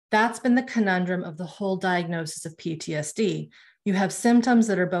 That's been the conundrum of the whole diagnosis of PTSD. You have symptoms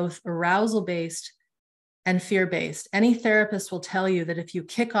that are both arousal-based and fear-based. Any therapist will tell you that if you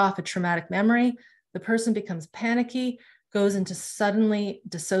kick off a traumatic memory, the person becomes panicky, goes into suddenly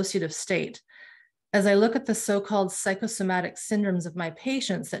dissociative state. As I look at the so-called psychosomatic syndromes of my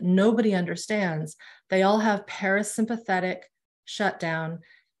patients that nobody understands, they all have parasympathetic shutdown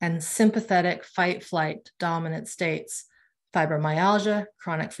and sympathetic fight-flight dominant states. Fibromyalgia,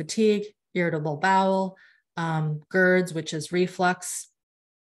 chronic fatigue, irritable bowel, GERDs, which is reflux,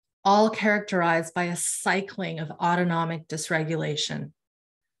 all characterized by a cycling of autonomic dysregulation.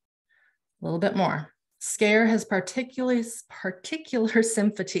 A little bit more. Scaer has particular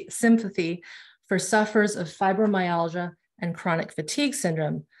sympathy for sufferers of fibromyalgia and chronic fatigue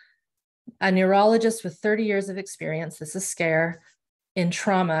syndrome. A neurologist with 30 years of experience, this is Scaer, in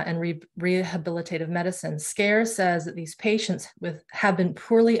trauma and rehabilitative medicine. Scaer says that these patients have been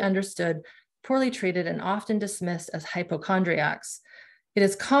poorly understood, poorly treated, and often dismissed as hypochondriacs. It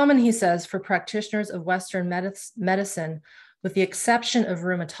is common, he says, for practitioners of Western medicine, with the exception of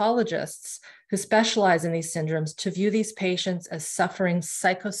rheumatologists who specialize in these syndromes, to view these patients as suffering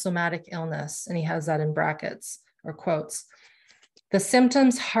psychosomatic illness. And he has that in brackets or quotes. The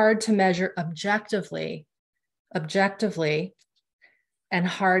symptoms hard to measure objectively, and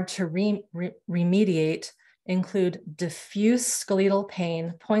hard to remediate include diffuse skeletal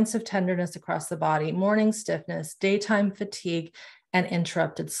pain, points of tenderness across the body, morning stiffness, daytime fatigue, and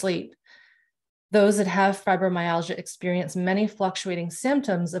interrupted sleep. Those that have fibromyalgia experience many fluctuating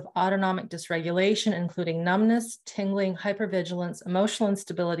symptoms of autonomic dysregulation, including numbness, tingling, hypervigilance, emotional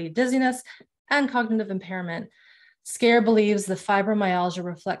instability, dizziness, and cognitive impairment. Scaer believes the fibromyalgia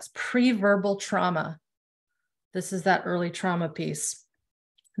reflects pre-verbal trauma. This is that early trauma piece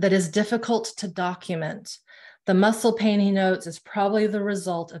that is difficult to document. The muscle pain, he notes, is probably the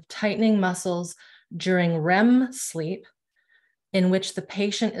result of tightening muscles during REM sleep, in which the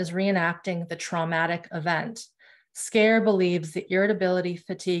patient is reenacting the traumatic event. Scaer believes the irritability,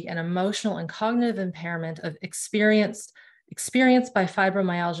 fatigue, and emotional and cognitive impairment of experienced by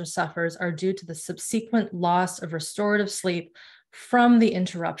fibromyalgia sufferers are due to the subsequent loss of restorative sleep from the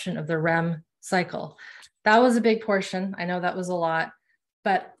interruption of the REM cycle. That was a big portion. I know that was a lot,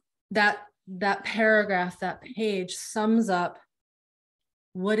 but that paragraph, that page sums up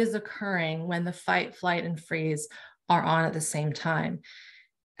what is occurring when the fight, flight, and freeze are on at the same time.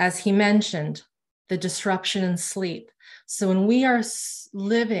 As he mentioned, the disruption in sleep. So when we are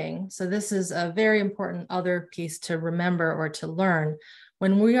living, so this is a very important other piece to remember or to learn,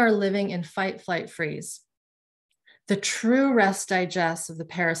 when we are living in fight, flight, freeze, the true rest digest of the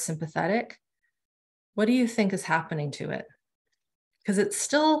parasympathetic, what do you think is happening to it? Because it's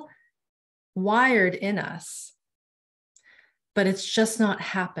still wired in us, but it's just not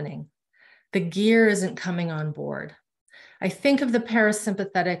happening. The gear isn't coming on board. I think of the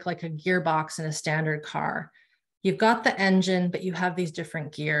parasympathetic like a gearbox in a standard car. You've got the engine, but you have these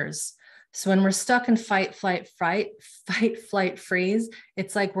different gears. So when we're stuck in fight, flight, freeze,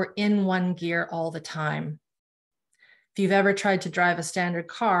 it's like we're in one gear all the time. If you've ever tried to drive a standard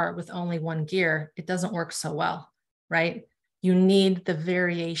car with only one gear, it doesn't work so well, right? You need the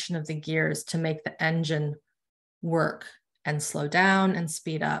variation of the gears to make the engine work and slow down and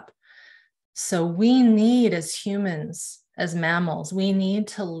speed up. So we need, as humans, as mammals, we need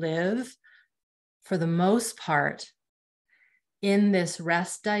to live, for the most part, in this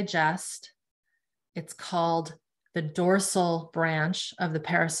rest digest. It's called the dorsal branch of the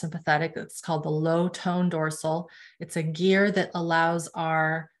parasympathetic. It's called the low tone dorsal. It's a gear that allows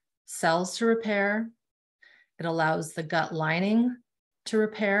our cells to repair. It allows the gut lining to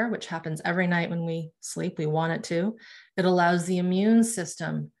repair, which happens every night when we sleep. We want it to. It allows the immune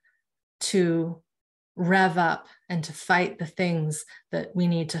system to rev up and to fight the things that we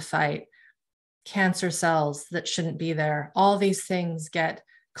need to fight. Cancer cells that shouldn't be there. All these things get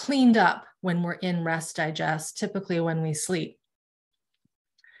cleaned up when we're in rest digest, typically when we sleep.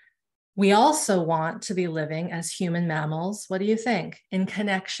 We also want to be living as human mammals. What do you think? In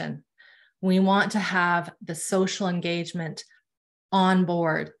connection. We want to have the social engagement on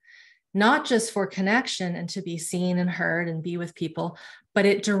board, not just for connection and to be seen and heard and be with people, but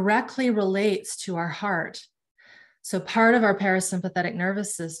it directly relates to our heart. So part of our parasympathetic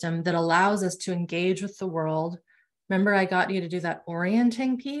nervous system that allows us to engage with the world. Remember, I got you to do that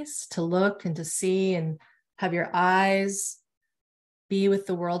orienting piece, to look and to see and have your eyes be with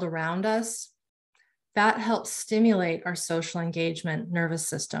the world around us. That helps stimulate our social engagement nervous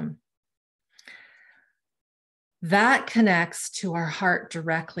system. That connects to our heart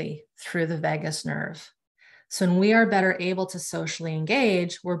directly through the vagus nerve. So when we are better able to socially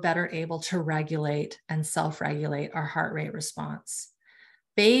engage, we're better able to regulate and self-regulate our heart rate response.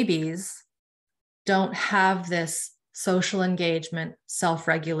 Babies don't have this social engagement,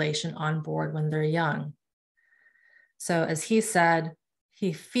 self-regulation on board when they're young. So as he said,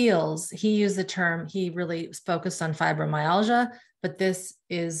 he used the term, he really focused on fibromyalgia, but this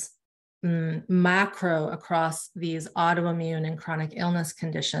is macro across these autoimmune and chronic illness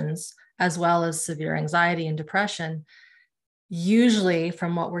conditions, as well as severe anxiety and depression. Usually,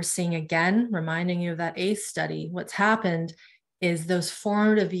 from what we're seeing again, reminding you of that ACE study, what's happened is those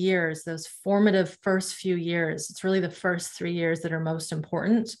formative years, those formative first few years, it's really the first 3 years that are most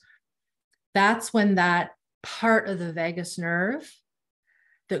important. That's when that part of the vagus nerve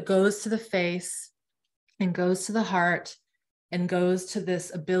that goes to the face and goes to the heart and goes to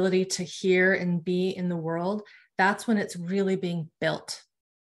this ability to hear and be in the world, that's when it's really being built.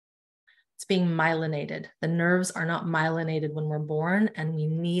 It's being myelinated. The nerves are not myelinated when we're born, and we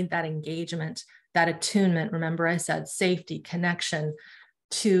need that engagement, that attunement. Remember, I said safety, connection,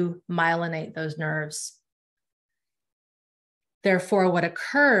 to myelinate those nerves. Therefore, what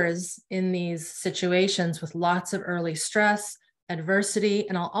occurs in these situations with lots of early stress, adversity,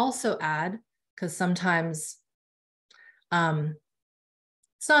 and I'll also add, because sometimes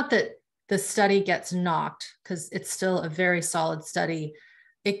it's not that the study gets knocked, because it's still a very solid study.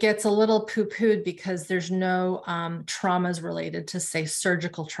 It gets a little poo-pooed because there's no traumas related to, say,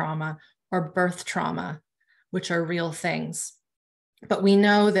 surgical trauma or birth trauma, which are real things. But we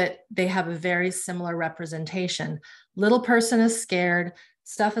know that they have a very similar representation. Little person is scared,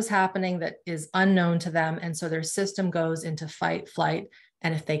 stuff is happening that is unknown to them, and so their system goes into fight, flight.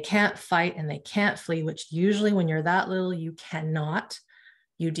 And if they can't fight and they can't flee, which usually when you're that little, you cannot,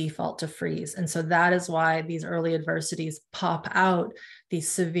 you default to freeze. And so that is why these early adversities pop out, these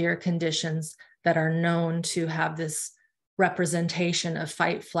severe conditions that are known to have this representation of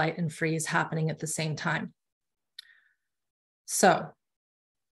fight, flight, and freeze happening at the same time. So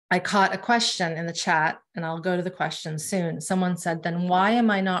I caught a question in the chat, and I'll go to the question soon. Someone said, then why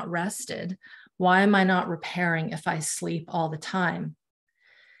am I not rested? Why am I not repairing if I sleep all the time?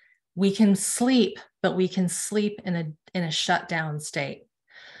 We can sleep, but we can sleep in a shutdown state.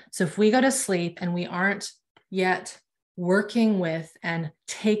 So if we go to sleep and we aren't yet working with and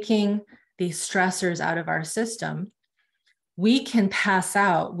taking these stressors out of our system, we can pass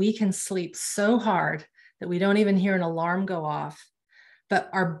out. We can sleep so hard that we don't even hear an alarm go off, but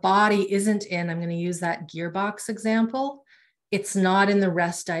our body isn't in, I'm going to use that gearbox example. It's not in the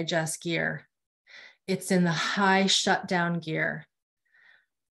rest digest gear. It's in the high shutdown gear.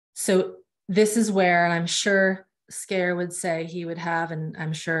 So this is where, and I'm sure Scaer would say he would have, and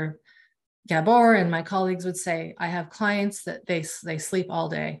I'm sure Gabor and my colleagues would say, I have clients that they sleep all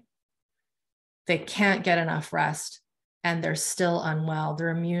day. They can't get enough rest and they're still unwell. Their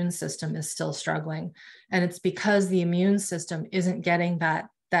immune system is still struggling. And it's because the immune system isn't getting that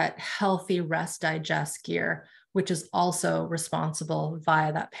healthy rest digest gear, which is also responsible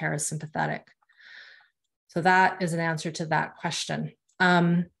via that parasympathetic. So that is an answer to that question.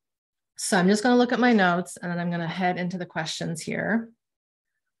 So I'm just going to look at my notes and then I'm going to head into the questions here.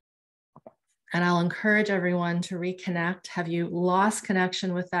 And I'll encourage everyone to reconnect. Have you lost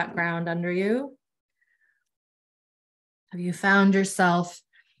connection with that ground under you? Have you found yourself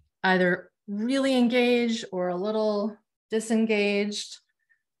either really engaged or a little disengaged,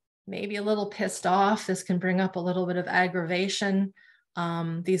 maybe a little pissed off? This can bring up a little bit of aggravation,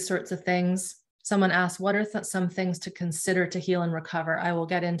 these sorts of things. Someone asked, what are some things to consider to heal and recover? I will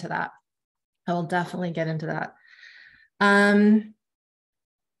get into that. I will definitely get into that.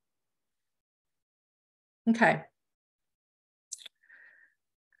 Okay.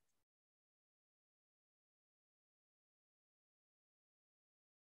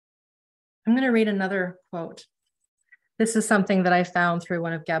 I'm going to read another quote. This is something that I found through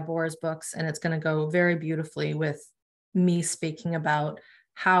one of Gabor's books, and it's going to go very beautifully with me speaking about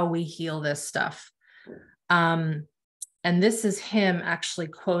how we heal this stuff. And this is him actually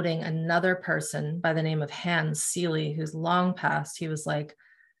quoting another person by the name of Hans Seeley, who's long passed. He was like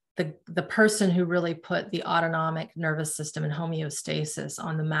the person who really put the autonomic nervous system in homeostasis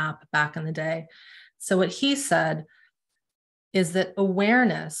on the map back in the day. So what he said is that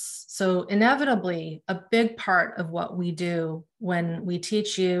awareness, so inevitably a big part of what we do when we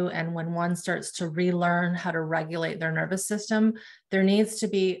teach you and when one starts to relearn how to regulate their nervous system, there needs to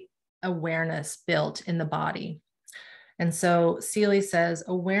be awareness built in the body. And so Seeley says,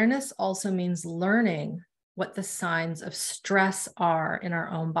 awareness also means learning what the signs of stress are in our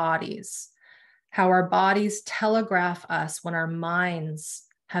own bodies, how our bodies telegraph us when our minds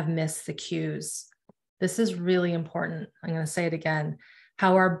have missed the cues. This is really important. I'm going to say it again.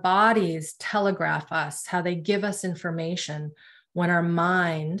 How our bodies telegraph us, how they give us information when our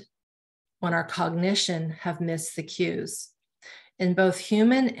mind, when our cognition have missed the cues. In both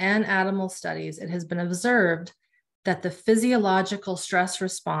human and animal studies, it has been observed that the physiological stress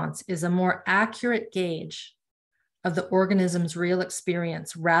response is a more accurate gauge of the organism's real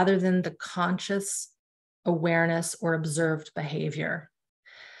experience rather than the conscious awareness or observed behavior.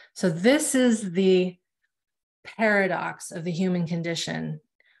 So this is the paradox of the human condition.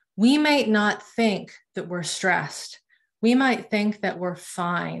 We might not think that we're stressed. We might think that we're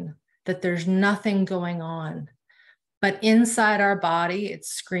fine, that there's nothing going on. But inside our body, it's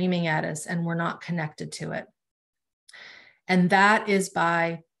screaming at us and we're not connected to it. And that is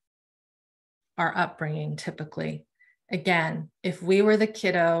by our upbringing, typically. Again, if we were the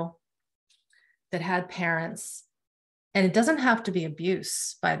kiddo that had parents, and it doesn't have to be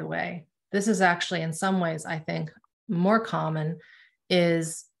abuse, by the way. This is actually, in some ways, I think, more common,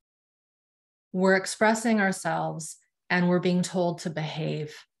 is we're expressing ourselves and we're being told to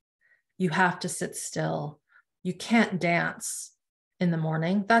behave. You have to sit still. You can't dance in the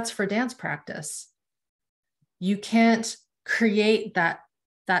morning. That's for dance practice. You can't create that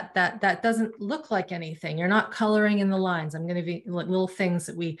doesn't look like anything. You're not coloring in the lines. I'm going to be little things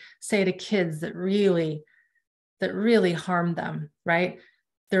that we say to kids that really harm them, right?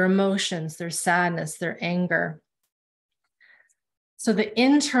 Their emotions, their sadness, their anger. So the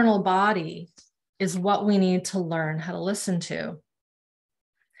internal body is what we need to learn how to listen to.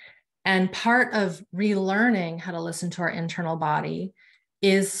 And part of relearning how to listen to our internal body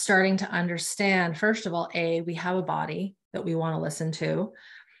is starting to understand, first of all, we have a body that we want to listen to.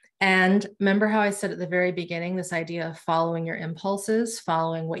 And remember how I said at the very beginning, this idea of following your impulses,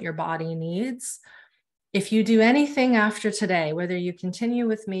 following what your body needs. If you do anything after today, whether you continue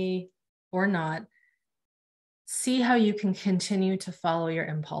with me or not, see how you can continue to follow your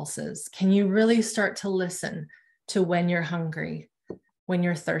impulses. Can you really start to listen to when you're hungry, when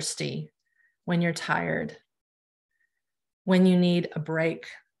you're thirsty, when you're tired, when you need a break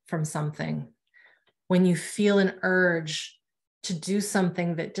from something, when you feel an urge to do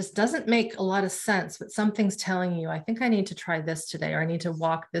something that just doesn't make a lot of sense, but something's telling you, I think I need to try this today, or I need to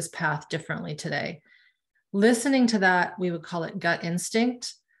walk this path differently today. Listening to that, we would call it gut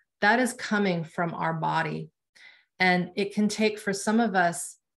instinct. That is coming from our body. And it can take, for some of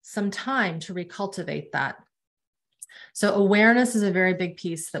us, some time to recultivate that. So awareness is a very big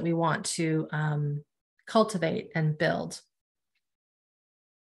piece that we want to cultivate and build.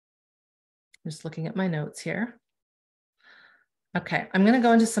 I'm just looking at my notes here. Okay, I'm going to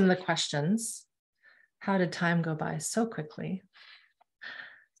go into some of the questions. How did time go by so quickly?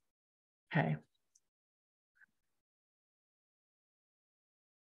 Okay.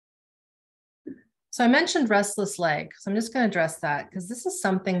 So I mentioned restless leg. So I'm just going to address that because this is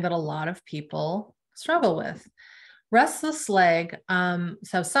something that a lot of people struggle with. Restless leg,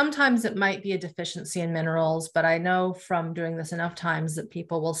 so sometimes it might be a deficiency in minerals, but I know from doing this enough times that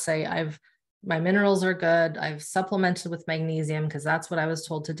people will say, my minerals are good. I've supplemented with magnesium because that's what I was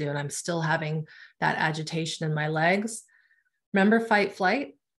told to do. And I'm still having that agitation in my legs. Remember fight,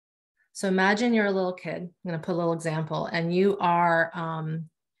 flight? So imagine you're a little kid. I'm going to put a little example, and you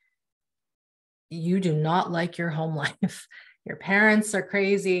do not like your home life. Your parents are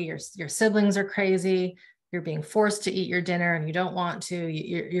crazy. Your siblings are crazy. You're being forced to eat your dinner and you don't want to.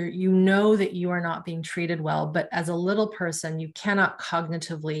 You know that you are not being treated well, but as a little person, you cannot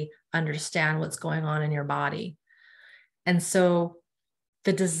cognitively understand what's going on in your body. And so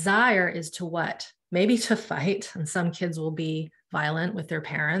the desire is to what? Maybe to fight. And some kids will be violent with their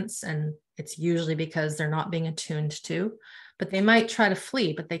parents, and it's usually because they're not being attuned to, but they might try to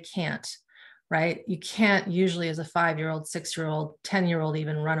flee, but they can't. Right? You can't usually, as a 5-year-old, 6-year-old, 10-year-old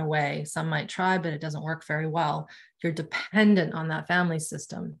even run away. Some might try, but it doesn't work very well. You're dependent on that family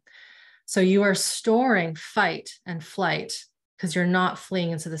system. So you are storing fight and flight because you're not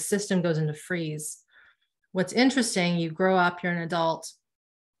fleeing. And so the system goes into freeze. What's interesting, you grow up, you're an adult,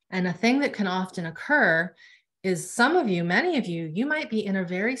 and a thing that can often occur is some of you, many of you, you might be in a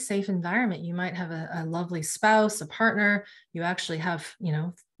very safe environment. You might have a lovely spouse, a partner. You actually have,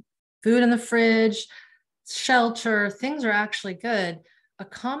 food in the fridge, shelter, things are actually good. A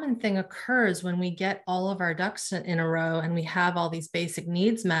common thing occurs when we get all of our ducks in a row and we have all these basic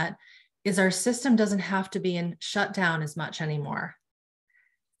needs met, is our system doesn't have to be in shutdown as much anymore.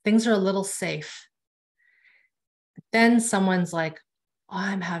 Things are a little safe. Then someone's like, oh,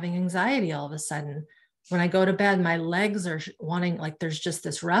 I'm having anxiety all of a sudden. When I go to bed, my legs are wanting, like there's just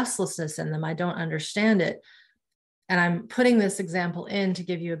this restlessness in them. I don't understand it. And I'm putting this example in to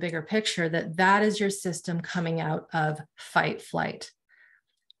give you a bigger picture that that is your system coming out of fight, flight.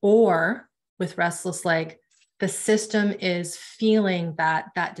 Or with restless leg, the system is feeling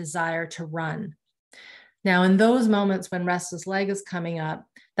that desire to run. Now, in those moments when restless leg is coming up,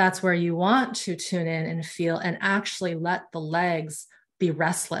 that's where you want to tune in and feel and actually let the legs be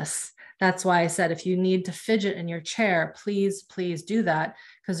restless. That's why I said, if you need to fidget in your chair, please, please do that,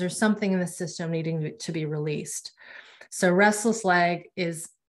 because there's something in the system needing to be released. So restless leg is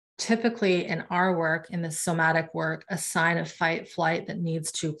typically in our work, in the somatic work, a sign of fight, flight that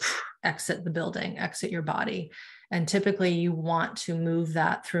needs to exit the building, exit your body. And typically you want to move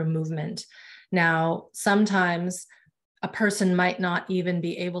that through movement. Now, sometimes a person might not even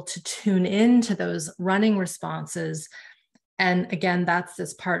be able to tune into those running responses. And again, that's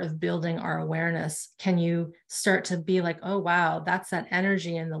this part of building our awareness. Can you start to be like, oh, wow, that's that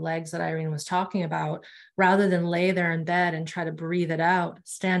energy in the legs that Irene was talking about, rather than lay there in bed and try to breathe it out,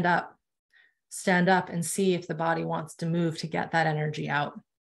 stand up and see if the body wants to move to get that energy out.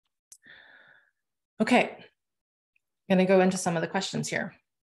 Okay, I'm going to go into some of the questions here.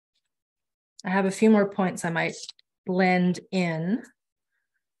 I have a few more points I might blend in.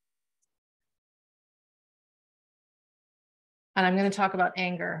 And I'm going to talk about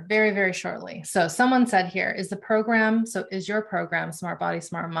anger very, very shortly. So someone said here, is your program, Smart Body,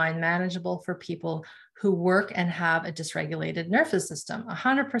 Smart Mind, manageable for people who work and have a dysregulated nervous system?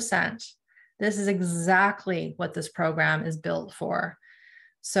 100%. This is exactly what this program is built for.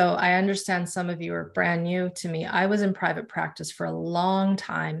 So I understand some of you are brand new to me. I was in private practice for a long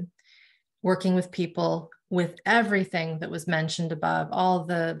time, working with people with everything that was mentioned above, all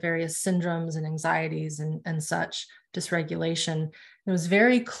the various syndromes and anxieties and such, dysregulation. It was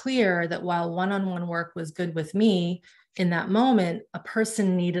very clear that while one-on-one work was good with me, in that moment, a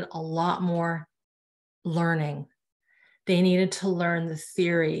person needed a lot more learning. They needed to learn the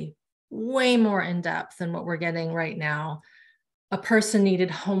theory way more in depth than what we're getting right now. A person needed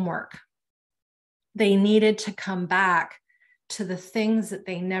homework. They needed to come back to the things that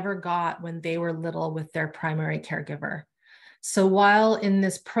they never got when they were little with their primary caregiver. So while in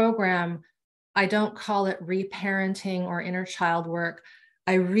this program, I don't call it reparenting or inner child work,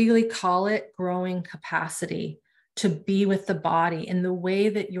 I really call it growing capacity to be with the body in the way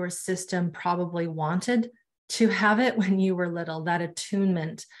that your system probably wanted to have it when you were little, that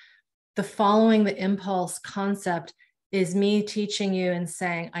attunement. The following the impulse concept is me teaching you and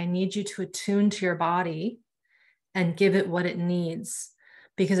saying, I need you to attune to your body and give it what it needs,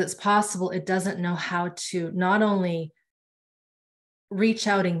 because it's possible it doesn't know how to not only reach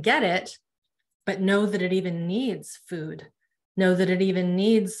out and get it, but know that it even needs food, know that it even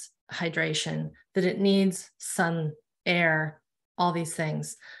needs hydration, that it needs sun, air, all these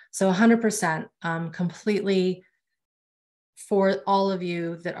things. So 100% completely for all of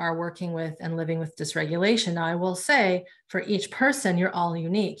you that are working with and living with dysregulation. Now, I will say for each person, you're all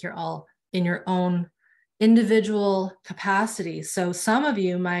unique. You're all in your own individual capacity. So some of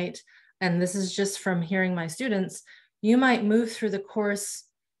you might, and this is just from hearing my students, you might move through the course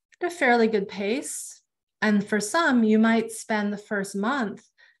at a fairly good pace. And for some, you might spend the first month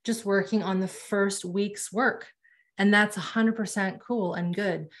just working on the first week's work. And that's 100% cool and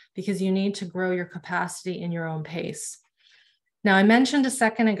good, because you need to grow your capacity in your own pace. Now, I mentioned a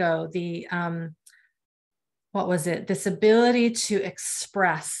second ago, what was it? This ability to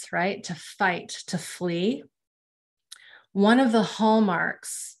express, right? To fight, to flee. One of the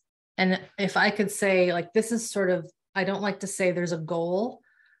hallmarks, and if I could say, like, this is sort of, I don't like to say there's a goal,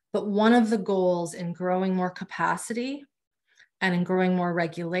 but one of the goals in growing more capacity and in growing more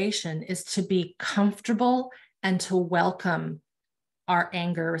regulation is to be comfortable and to welcome our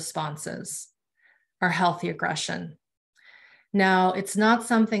anger responses, our healthy aggression. Now, it's not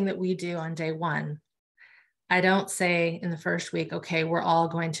something that we do on day one. I don't say in the first week, okay, we're all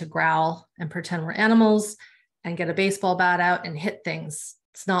going to growl and pretend we're animals and get a baseball bat out and hit things.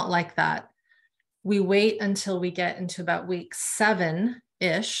 It's not like that. We wait until we get into about week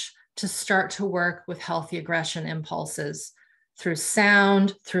 7-ish to start to work with healthy aggression impulses through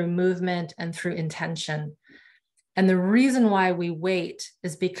sound, through movement, and through intention. And the reason why we wait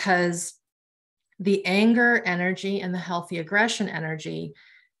is because the anger energy and the healthy aggression energy,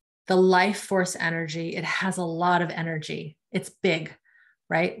 the life force energy, it has a lot of energy. It's big,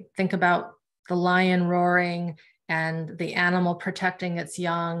 right? Think about the lion roaring and the animal protecting its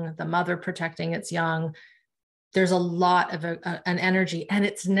young, the mother protecting its young. there's a lot of an energy, and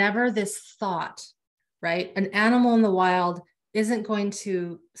it's never this thought, right? An animal in the wild isn't going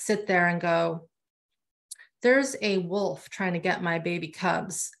to sit there and go, there's a wolf trying to get my baby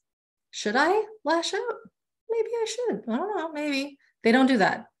cubs. Should I lash out? Maybe I should. I don't know. Maybe. They don't do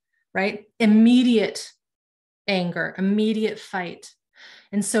that, right? Immediate anger, immediate fight.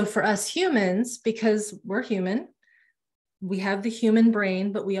 And so for us humans, because we're human, we have the human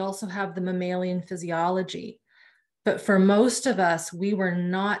brain, but we also have the mammalian physiology. But for most of us, we were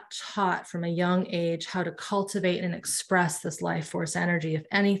not taught from a young age how to cultivate and express this life force energy. If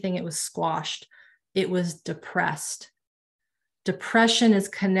anything, it was squashed. It was depressed. Depression is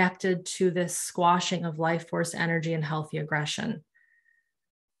connected to this squashing of life force energy and healthy aggression.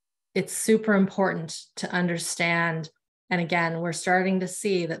 It's super important to understand. And again, we're starting to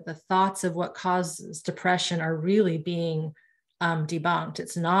see that the thoughts of what causes depression are really being debunked.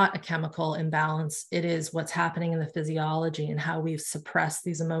 It's not a chemical imbalance. It is what's happening in the physiology and how we've suppressed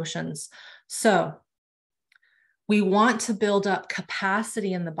these emotions. So we want to build up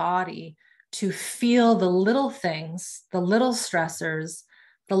capacity in the body to feel the little things, the little stressors,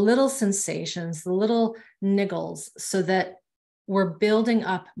 the little sensations, the little niggles, so that we're building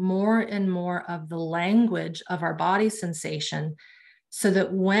up more and more of the language of our body sensation, so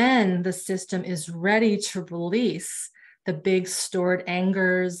that when the system is ready to release the big stored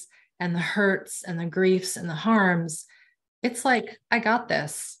angers and the hurts and the griefs and the harms, it's like, I got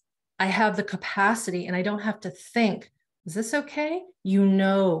this. I have the capacity and I don't have to think, is this okay? You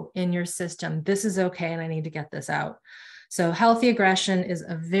know, in your system, this is okay and I need to get this out. So healthy aggression is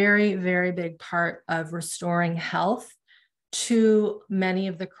a very, very big part of restoring health to many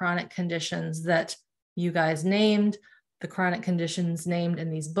of the chronic conditions that you guys named, the chronic conditions named in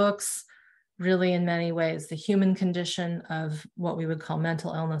these books, really in many ways, the human condition of what we would call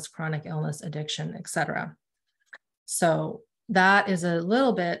mental illness, chronic illness, addiction, etc. So that is a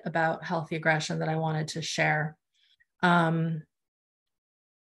little bit about healthy aggression that I wanted to share. I'm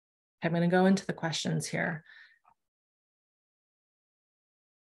going to go into the questions here.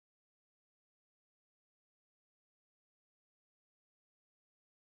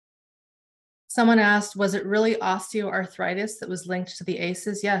 Someone asked, was it really osteoarthritis that was linked to the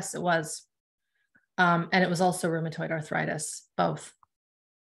ACEs? Yes, it was. And it was also rheumatoid arthritis, both.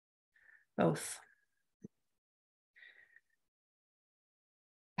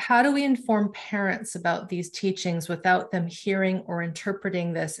 How do we inform parents about these teachings without them hearing or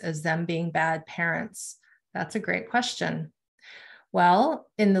interpreting this as them being bad parents? That's a great question. Well,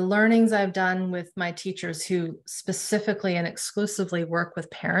 in the learnings I've done with my teachers who specifically and exclusively work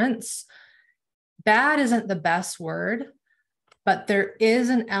with parents, bad isn't the best word, but there is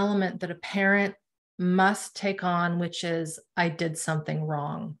an element that a parent must take on, which is, I did something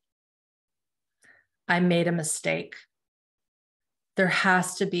wrong. I made a mistake. There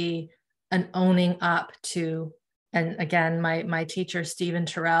has to be an owning up to, and again, my teacher, Stephen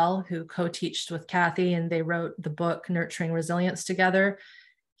Terrell, who co-teached with Kathy, and they wrote the book, Nurturing Resilience together.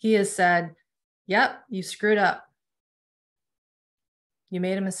 He has said, yep, you screwed up. You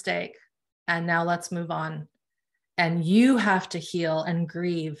made a mistake. And now let's move on. And you have to heal and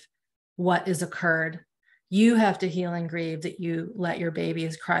grieve what has occurred. You have to heal and grieve that you let your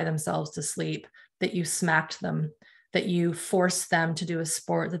babies cry themselves to sleep, that you smacked them, that you forced them to do a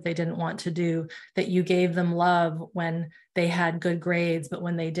sport that they didn't want to do, that you gave them love when they had good grades, but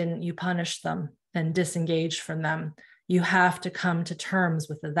when they didn't, you punished them and disengaged from them. You have to come to terms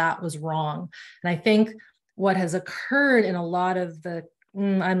with that was wrong. And I think what has occurred in a lot of the,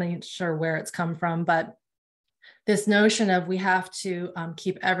 I'm not sure where it's come from, but this notion of we have to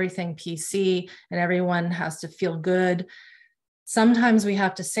keep everything PC and everyone has to feel good. Sometimes we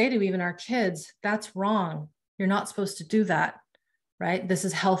have to say to even our kids, that's wrong. You're not supposed to do that, right? This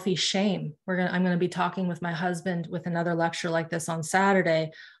is healthy shame. I'm going to be talking with my husband with another lecture like this on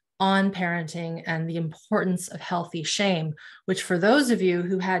Saturday on parenting and the importance of healthy shame, which for those of you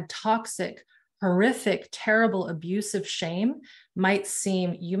who had toxic, horrific, terrible, abusive shame might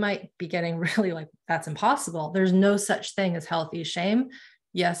seem, you might be getting really like, that's impossible. There's no such thing as healthy shame.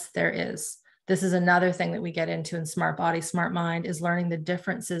 Yes, there is. This is another thing that we get into in Smart Body, Smart Mind, is learning the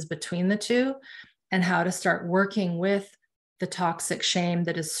differences between the two and how to start working with the toxic shame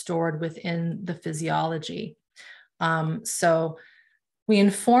that is stored within the physiology. So we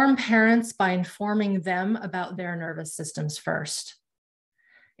inform parents by informing them about their nervous systems first.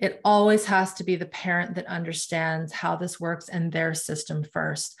 It always has to be the parent that understands how this works and their system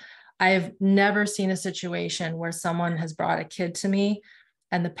first. I've never seen a situation where someone has brought a kid to me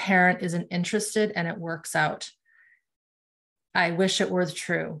and the parent isn't interested and it works out. I wish it were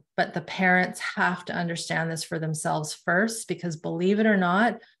true, but the parents have to understand this for themselves first, because believe it or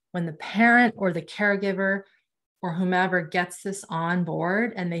not, when the parent or the caregiver or whomever gets this on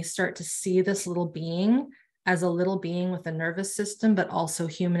board and they start to see this little being as a little being with a nervous system, but also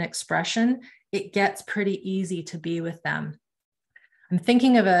human expression, it gets pretty easy to be with them. I'm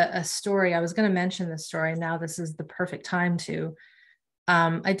thinking of a story. I was going to mention this story. Now this is the perfect time to.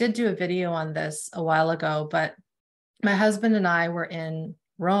 I did do a video on this a while ago, but my husband and I were in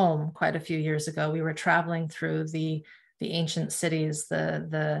Rome quite a few years ago. We were traveling through the ancient cities,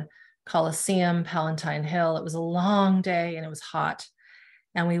 the Colosseum, Palatine Hill. It was a long day and it was hot.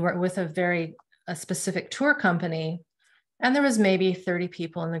 And we were with a specific tour company, and there was maybe 30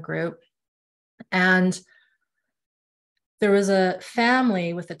 people in the group. And there was a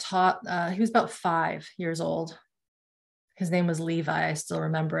family with he was about 5 years old. His name was Levi. I still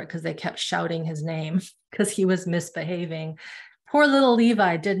remember it because they kept shouting his name because he was misbehaving. Poor little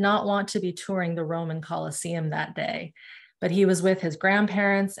Levi did not want to be touring the Roman Colosseum that day, but he was with his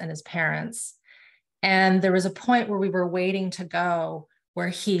grandparents and his parents. And there was a point where we were waiting to go where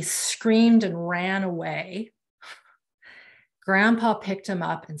he screamed and ran away. Grandpa picked him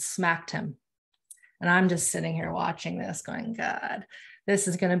up and smacked him. And I'm just sitting here watching this going, God, this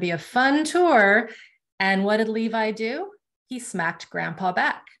is going to be a fun tour. And what did Levi do? He smacked Grandpa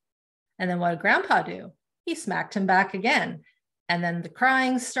back. And then what did Grandpa do? He smacked him back again. And then the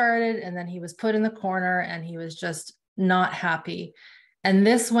crying started, and then he was put in the corner and he was just not happy. And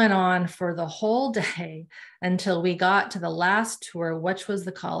this went on for the whole day until we got to the last tour, which was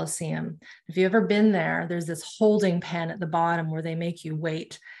the Colosseum. If you've ever been there, there's this holding pen at the bottom where they make you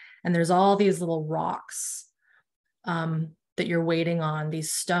wait. And there's all these little rocks that you're waiting on,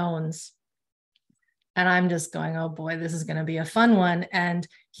 these stones. And I'm just going, oh boy, this is going to be a fun one. And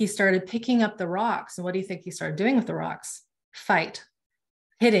he started picking up the rocks. And what do you think he started doing with the rocks? Fight,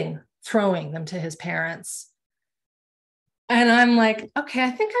 hitting, throwing them to his parents. And I'm like, okay,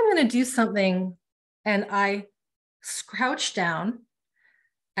 I think I'm going to do something. And I crouched down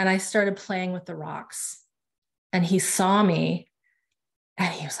and I started playing with the rocks. And he saw me.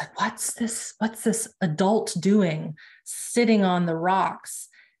 And he was like, what's this adult doing sitting on the rocks?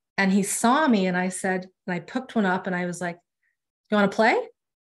 And he saw me and I said, and I picked one up and I was like, you want to play?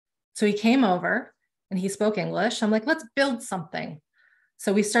 So he came over and he spoke English. I'm like, let's build something.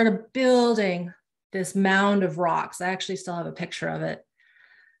 So we started building this mound of rocks. I actually still have a picture of it.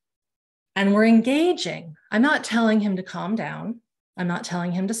 And we're engaging. I'm not telling him to calm down. I'm not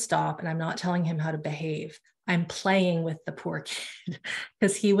telling him to stop. And I'm not telling him how to behave. I'm playing with the poor kid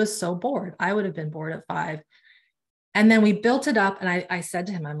because he was so bored. I would have been bored at 5. And then we built it up. And I said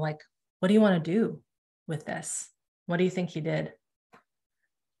to him, I'm like, what do you want to do with this? What do you think he did?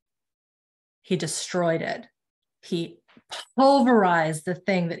 He destroyed it. He pulverized the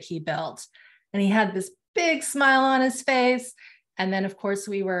thing that he built. And he had this big smile on his face. And then, of course,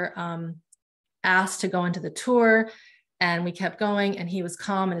 we were asked to go into the tour. And we kept going and he was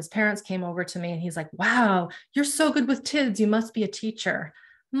calm, and his parents came over to me and he's like, wow, you're so good with kids. You must be a teacher.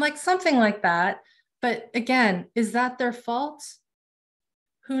 I'm like, something like that. But again, is that their fault?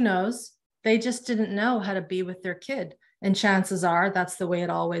 Who knows? They just didn't know how to be with their kid. And chances are that's the way it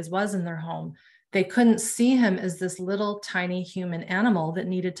always was in their home. They couldn't see him as this little tiny human animal that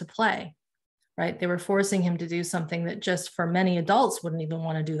needed to play, right? They were forcing him to do something that just for many adults wouldn't even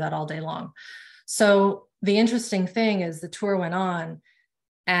want to do that all day long. So the interesting thing is the tour went on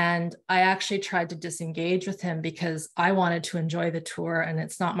and I actually tried to disengage with him because I wanted to enjoy the tour and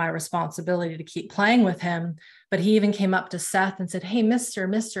it's not my responsibility to keep playing with him. But he even came up to Seth and said, hey,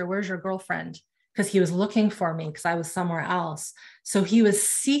 Mr., where's your girlfriend? Because he was looking for me because I was somewhere else. So he was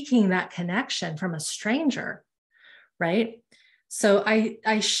seeking that connection from a stranger, right? So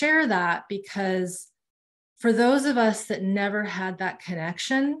I share that because for those of us that never had that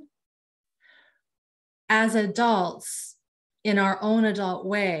connection, as adults, in our own adult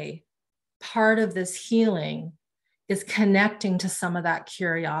way, part of this healing is connecting to some of that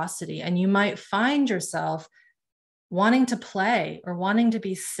curiosity. And you might find yourself wanting to play or wanting to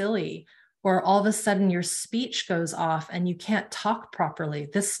be silly, or all of a sudden your speech goes off and you can't talk properly.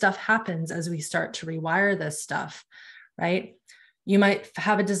 This stuff happens as we start to rewire this stuff, right? You might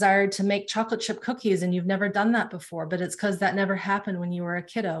have a desire to make chocolate chip cookies and you've never done that before, but it's because that never happened when you were a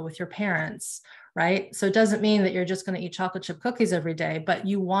kiddo with your parents, right? So it doesn't mean that you're just going to eat chocolate chip cookies every day, but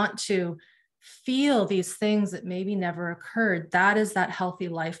you want to feel these things that maybe never occurred. That is that healthy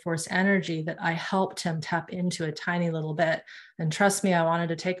life force energy that I helped him tap into a tiny little bit. And trust me, I wanted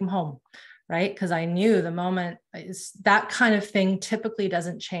to take him home, right? Because I knew the moment that kind of thing typically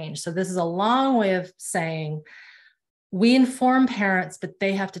doesn't change. So this is a long way of saying We inform parents, but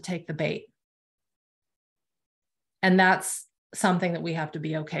they have to take the bait. And that's something that we have to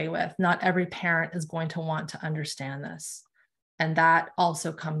be okay with. Not every parent is going to want to understand this. And that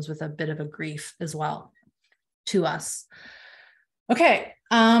also comes with a bit of a grief as well to us. Okay,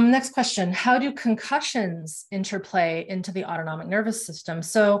 next question. How do concussions interplay into the autonomic nervous system?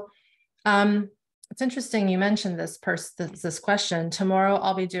 So it's interesting you mentioned this question. Tomorrow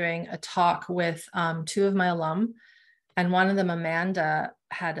I'll be doing a talk with two of my alum, and one of them, Amanda,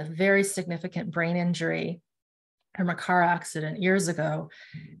 had a very significant brain injury from a car accident years ago.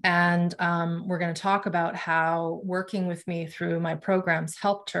 And we're going to talk about how working with me through my programs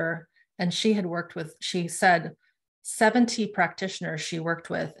helped her. And she had worked with, she said, 70 practitioners she worked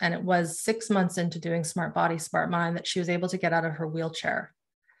with. And it was 6 months into doing Smart Body, Smart Mind that she was able to get out of her wheelchair.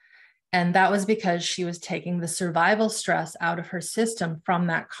 And that was because she was taking the survival stress out of her system from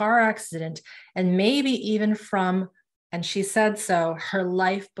that car accident, and maybe even from, and she said so, her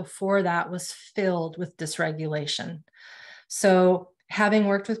life before that was filled with dysregulation. So having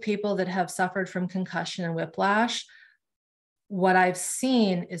worked with people that have suffered from concussion and whiplash, what I've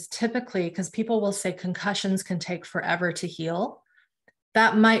seen is typically, because people will say concussions can take forever to heal.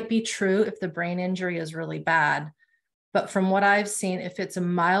 That might be true if the brain injury is really bad. But from what I've seen, if it's a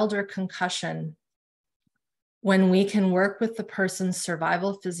milder concussion, when we can work with the person's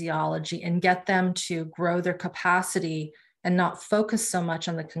survival physiology and get them to grow their capacity and not focus so much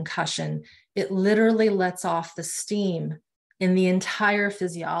on the concussion, it literally lets off the steam in the entire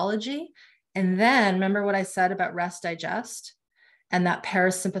physiology. And then remember what I said about rest, digest, and that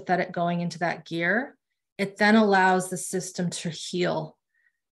parasympathetic going into that gear? It then allows the system to heal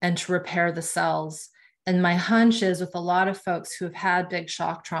and to repair the cells. And my hunch is with a lot of folks who have had big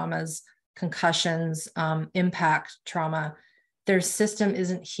shock traumas, concussions, impact trauma, their system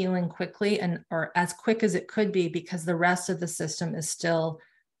isn't healing quickly or as quick as it could be because the rest of the system is still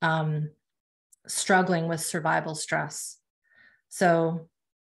struggling with survival stress. So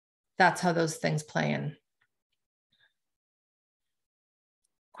that's how those things play in.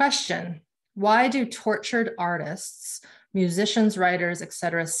 Question: why do tortured artists, musicians, writers,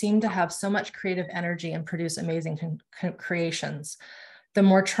 etc., seem to have so much creative energy and produce amazing creations? The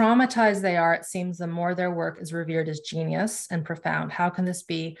more traumatized they are, it seems, the more their work is revered as genius and profound. How can this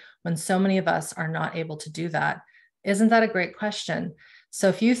be when so many of us are not able to do that? Isn't that a great question? So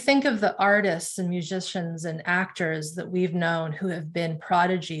if you think of the artists and musicians and actors that we've known who have been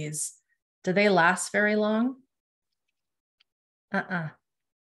prodigies, do they last very long? I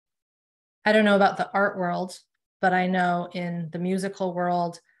don't know about the art world, but I know in the musical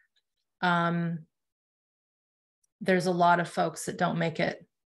world, there's a lot of folks that don't make it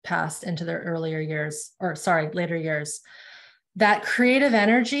past into their later years. That creative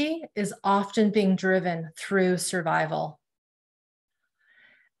energy is often being driven through survival.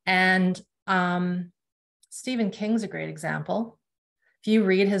 And Stephen King's a great example. If you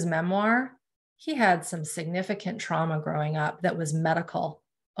read his memoir, he had some significant trauma growing up that was medical.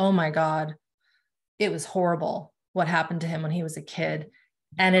 Oh my God, it was horrible what happened to him when he was a kid.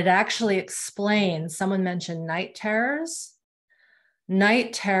 And it actually explains, someone mentioned night terrors.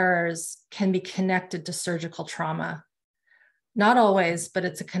 Night terrors can be connected to surgical trauma. Not always, but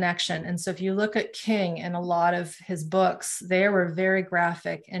it's a connection. And so if you look at King and a lot of his books, they were very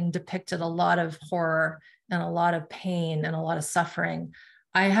graphic and depicted a lot of horror and a lot of pain and a lot of suffering.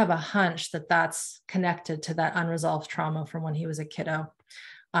 I have a hunch that that's connected to that unresolved trauma from when he was a kiddo.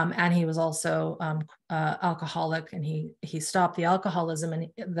 And he was also alcoholic, and he stopped the alcoholism.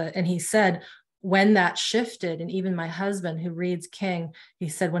 And he said, when that shifted, and even my husband who reads King, he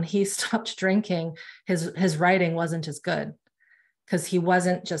said when he stopped drinking, his writing wasn't as good because he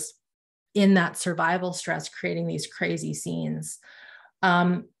wasn't just in that survival stress creating these crazy scenes.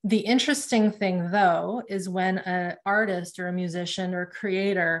 The interesting thing, though, is when an artist or a musician or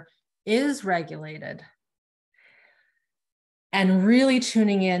creator is regulated and really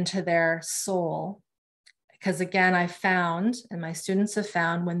tuning into their soul. Because again, I found, and my students have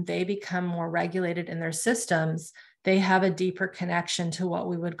found, when they become more regulated in their systems, they have a deeper connection to what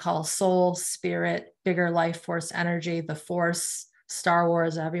we would call soul, spirit, bigger life force energy, the force, Star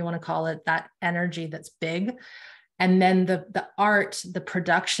Wars, however you want to call it, that energy that's big. And then the art, the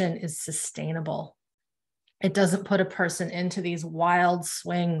production is sustainable. It doesn't put a person into these wild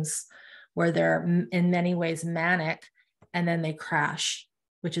swings where they're in many ways manic, and then they crash,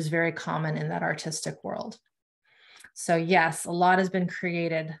 which is very common in that artistic world. So yes, a lot has been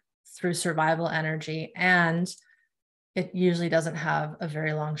created through survival energy, and it usually doesn't have a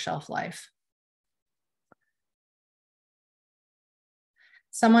very long shelf life.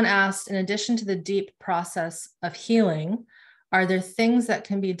 Someone asked, in addition to the deep process of healing, are there things that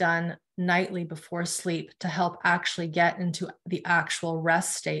can be done nightly before sleep to help actually get into the actual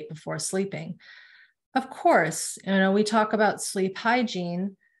rest state before sleeping? Of course, we talk about sleep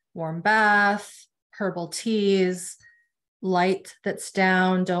hygiene, warm bath, herbal teas, light that's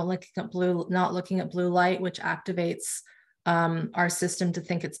down, not looking at blue light, which activates our system to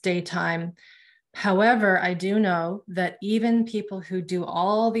think it's daytime. However, I do know that even people who do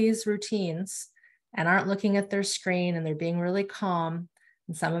all these routines and aren't looking at their screen and they're being really calm,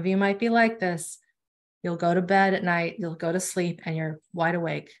 and some of you might be like this, you'll go to bed at night, you'll go to sleep and you're wide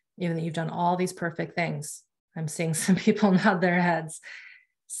awake, even though you've done all these perfect things. I'm seeing some people nod their heads.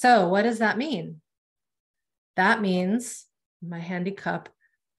 So what does that mean? That means, my handy cup,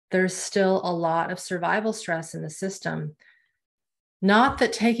 there's still a lot of survival stress in the system. Not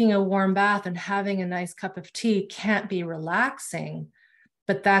that taking a warm bath and having a nice cup of tea can't be relaxing,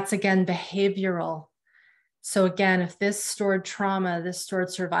 but that's again behavioral. So again, if this stored trauma, this stored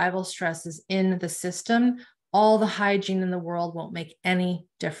survival stress is in the system, all the hygiene in the world won't make any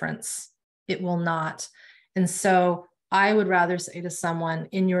difference. It will not. And so I would rather say to someone,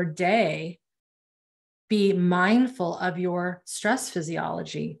 in your day, be mindful of your stress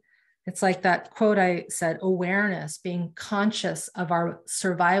physiology. It's like that quote I said, awareness, being conscious of our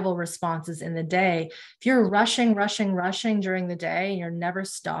survival responses in the day. If you're rushing during the day and you're never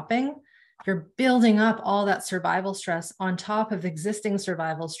stopping, you're building up all that survival stress on top of existing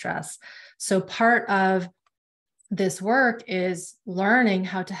survival stress. So part of this work is learning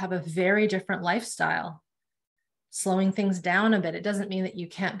how to have a very different lifestyle, slowing things down a bit. It doesn't mean that you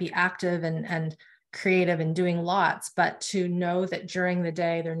can't be active and creative and doing lots, but to know that during the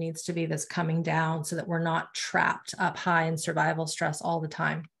day, there needs to be this coming down so that we're not trapped up high in survival stress all the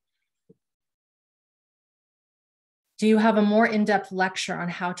time. Do you have a more in-depth lecture on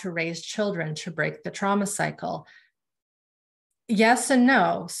how to raise children to break the trauma cycle? Yes and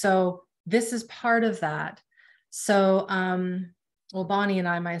no. So this is part of that. So, well, Bonnie and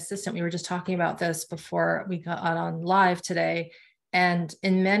I, my assistant, we were just talking about this before we got on live today. And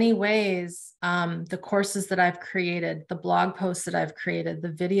in many ways, the courses that I've created, the blog posts that I've created, the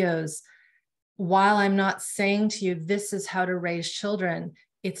videos, while I'm not saying to you, this is how to raise children,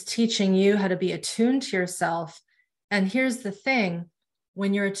 it's teaching you how to be attuned to yourself. And here's the thing,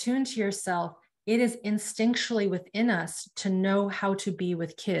 when you're attuned to yourself, it is instinctually within us to know how to be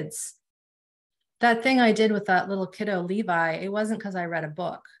with kids. That thing I did with that little kiddo, Levi, it wasn't because I read a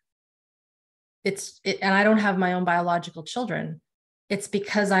book. And I don't have my own biological children. It's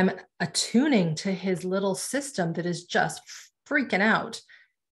because I'm attuning to his little system that is just freaking out.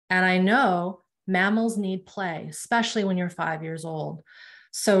 And I know mammals need play, especially when you're 5 years old.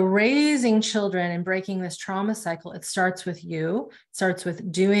 So raising children and breaking this trauma cycle, it starts with you. It starts with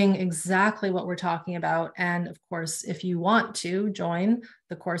doing exactly what we're talking about. And of course, if you want to join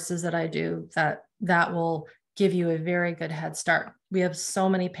the courses that I do, that will give you a very good head start. We have so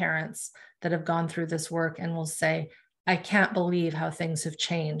many parents that have gone through this work and will say, I can't believe how things have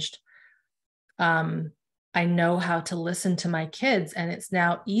changed. I know how to listen to my kids, and it's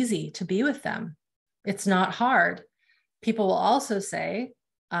now easy to be with them. It's not hard. People will also say,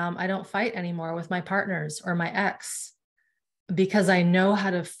 I don't fight anymore with my partners or my ex because I know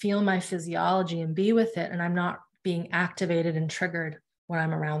how to feel my physiology and be with it, and I'm not being activated and triggered when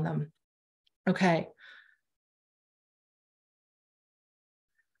I'm around them. Okay.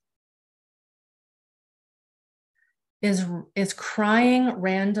 Is crying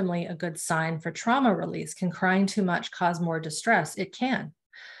randomly a good sign for trauma release? Can crying too much cause more distress? It can.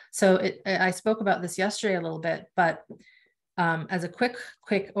 So I spoke about this yesterday a little bit, but as a quick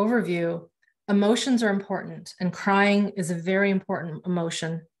overview, emotions are important, and crying is a very important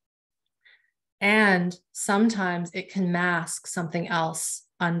emotion. And sometimes it can mask something else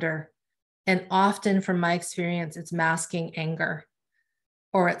under. And often from my experience, it's masking anger,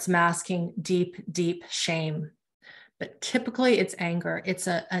 or it's masking deep, deep shame. But typically it's anger, it's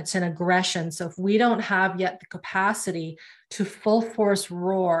an aggression. So if we don't have yet the capacity to full force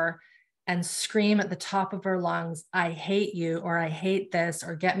roar and scream at the top of our lungs, I hate you, or I hate this,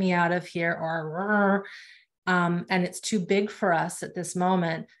 or get me out of here, or and it's too big for us at this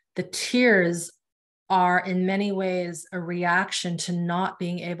moment, the tears are in many ways a reaction to not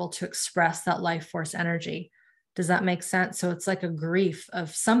being able to express that life force energy. Does that make sense? So it's like a grief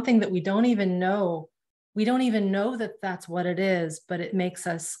of something that we don't even know. We don't even know that that's what it is, but it makes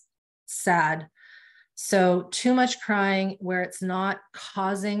us sad. So too much crying where it's not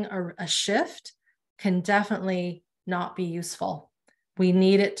causing a shift can definitely not be useful. We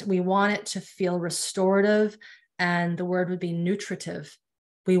need it. We want it to feel restorative, and the word would be nutritive.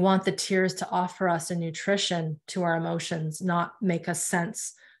 We want the tears to offer us a nutrition to our emotions, not make us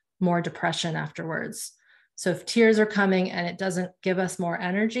sense more depression afterwards. So if tears are coming and it doesn't give us more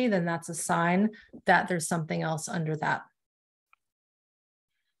energy, then that's a sign that there's something else under that.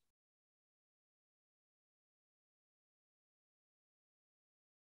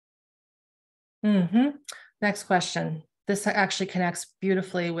 Next question. This actually connects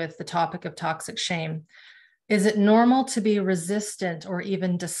beautifully with the topic of toxic shame. Is it normal to be resistant or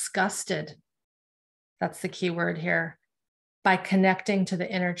even disgusted? That's the key word here. By connecting to the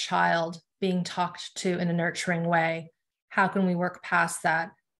inner child, being talked to in a nurturing way. How can we work past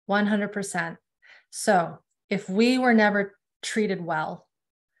that? 100%. So if we were never treated well,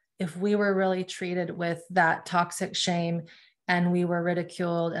 if we were really treated with that toxic shame and we were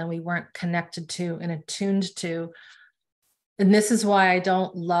ridiculed and we weren't connected to and attuned to, and this is why I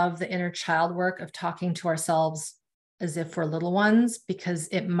don't love the inner child work of talking to ourselves as if we're little ones, because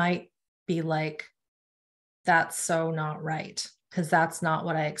it might be like, that's so not right, because that's not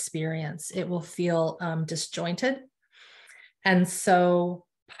what I experience. It will feel disjointed. And so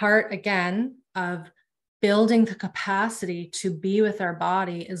part, again, of building the capacity to be with our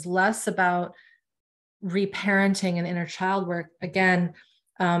body is less about reparenting and inner child work. Again,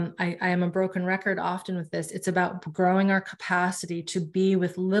 I am a broken record often with this. It's about growing our capacity to be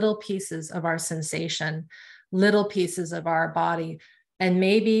with little pieces of our sensation, little pieces of our body, and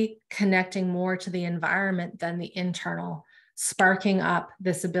maybe connecting more to the environment than the internal, sparking up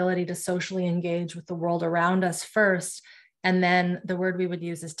this ability to socially engage with the world around us first. And then the word we would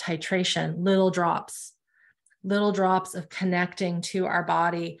use is titration, little drops of connecting to our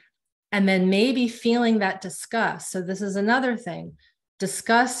body. And then maybe feeling that disgust. So this is another thing.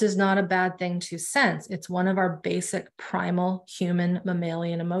 Disgust is not a bad thing to sense. It's one of our basic primal human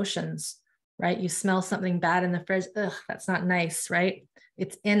mammalian emotions, right? You smell something bad in the fridge. Ugh, that's not nice, right?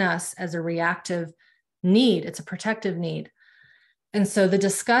 It's in us as a reactive need. It's a protective need. And so the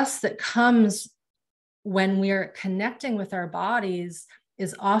disgust that comes when we're connecting with our bodies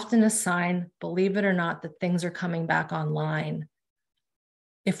is often a sign, believe it or not, that things are coming back online.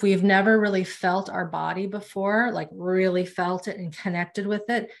 If we've never really felt our body before, like really felt it and connected with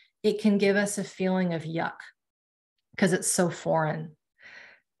it, it can give us a feeling of yuck because it's so foreign.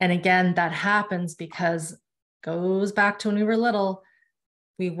 And again, that happens because goes back to when we were little,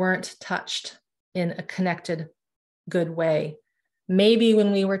 we weren't touched in a connected, good way. Maybe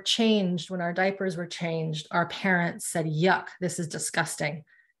when we were changed, when our diapers were changed, our parents said, yuck, this is disgusting,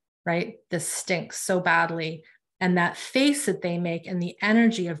 right? This stinks so badly. And that face that they make and the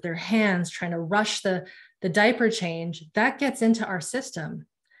energy of their hands trying to rush the diaper change, that gets into our system.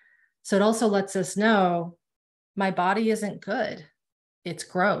 So it also lets us know my body isn't good. It's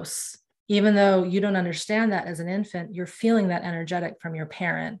gross. Even though you don't understand that as an infant, you're feeling that energetic from your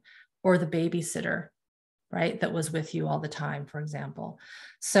parent or the babysitter, right? That was with you all the time, for example.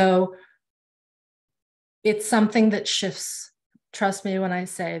 So it's something that shifts. Trust me when I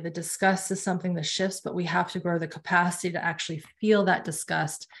say the disgust is something that shifts, but we have to grow the capacity to actually feel that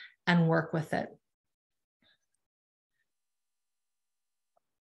disgust and work with it.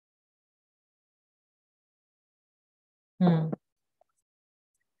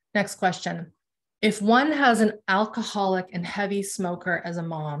 Next question. If one has an alcoholic and heavy smoker as a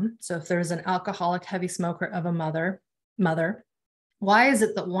mom, so if there's an alcoholic heavy smoker of a mother, why is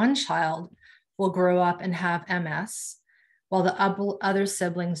it that one child will grow up and have MS while the other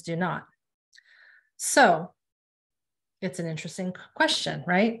siblings do not? So it's an interesting question,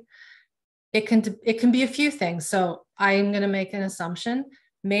 right? It can be a few things. So I'm going to make an assumption.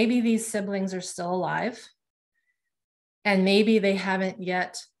 Maybe these siblings are still alive and maybe they haven't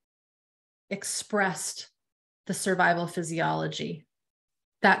yet expressed the survival physiology.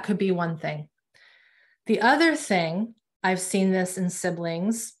 That could be one thing. The other thing, I've seen this in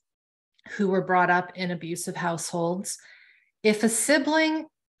siblings who were brought up in abusive households. If a sibling,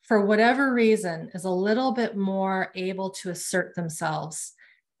 for whatever reason, is a little bit more able to assert themselves,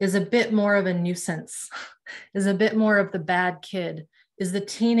 is a bit more of a nuisance, is a bit more of the bad kid, is the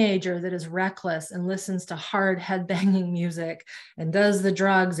teenager that is reckless and listens to hard headbanging music and does the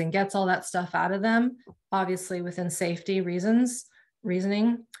drugs and gets all that stuff out of them, obviously within safety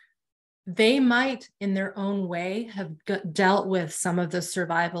reasoning, they might in their own way have dealt with some of the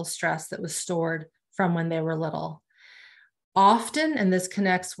survival stress that was stored from when they were little. Often, and this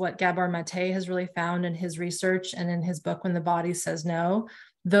connects what Gabor Maté has really found in his research and in his book, When the Body Says No,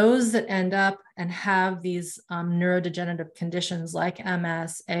 those that end up and have these neurodegenerative conditions like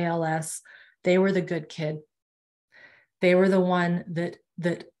MS, ALS, they were the good kid. They were the one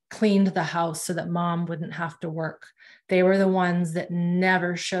that cleaned the house so that mom wouldn't have to work. They were the ones that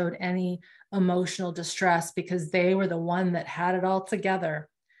never showed any emotional distress because they were the one that had it all together.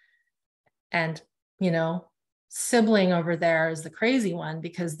 And, sibling over there is the crazy one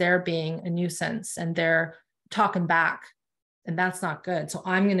because they're being a nuisance and they're talking back, and that's not good. So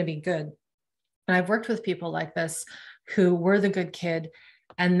I'm going to be good. And I've worked with people like this who were the good kid,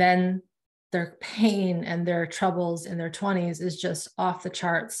 and then their pain and their troubles in their 20s is just off the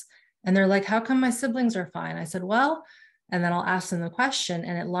charts. And they're like, how come my siblings are fine? I said, well, and then I'll ask them the question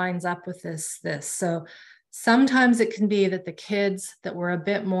and it lines up with this. So sometimes it can be that the kids that were a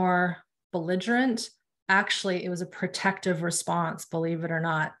bit more belligerent, actually, it was a protective response, believe it or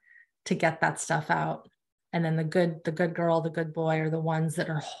not, to get that stuff out. And then the good girl, the good boy are the ones that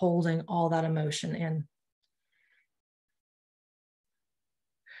are holding all that emotion in.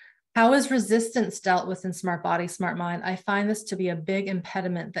 How is resistance dealt with in Smart Body, Smart Mind? I find this to be a big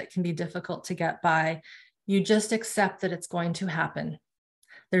impediment that can be difficult to get by. You just accept that it's going to happen.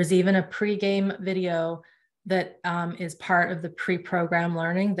 There's even a pre-game video that is part of the pre-program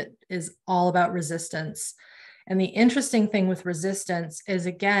learning that is all about resistance. And the interesting thing with resistance is,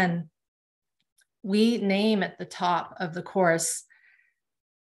 again, we name at the top of the course,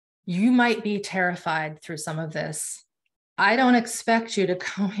 you might be terrified through some of this. I don't expect you to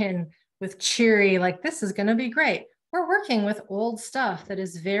go in with cheery, like, this is going to be great. We're working with old stuff that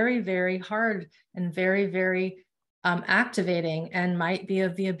is very, very hard and very, very activating and might be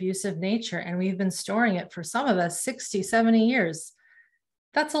of the abusive nature. And we've been storing it for some of us 60, 70 years.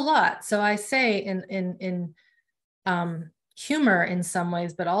 That's a lot. So I say in humor in some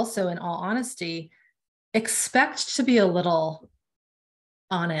ways, but also in all honesty, expect to be a little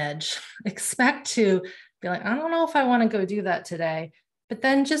on edge. Expect to be like, I don't know if I want to go do that today, but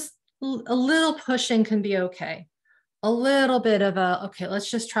then just a little pushing can be okay. A little bit of okay, let's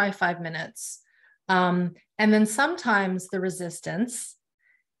just try 5 minutes. And then sometimes the resistance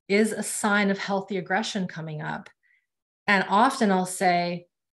is a sign of healthy aggression coming up. And often I'll say,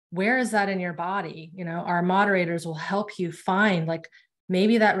 where is that in your body? Our moderators will help you find, like,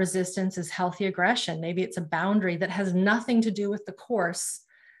 maybe that resistance is healthy aggression. Maybe it's a boundary that has nothing to do with the course,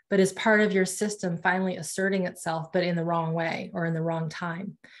 but is part of your system finally asserting itself, but in the wrong way or in the wrong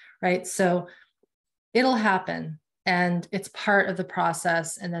time, right? So it'll happen, and it's part of the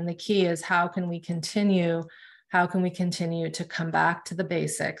process. And then the key is, how can we continue to come back to the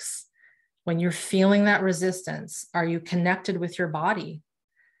basics? When you're feeling that resistance, are you connected with your body?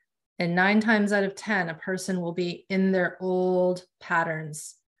 And 9 times out of 10, a person will be in their old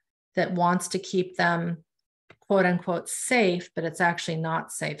patterns that wants to keep them, quote unquote, safe, but it's actually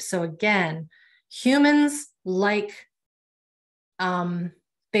not safe. So again, humans they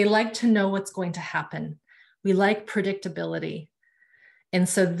like to know what's going to happen. We like predictability. And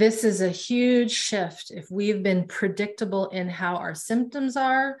so this is a huge shift. If we've been predictable in how our symptoms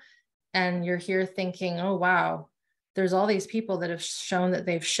are, and you're here thinking, oh, wow, there's all these people that have shown that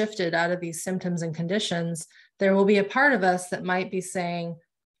they've shifted out of these symptoms and conditions, there will be a part of us that might be saying,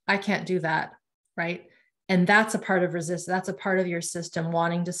 I can't do that, right? And that's a part of resistance. That's a part of your system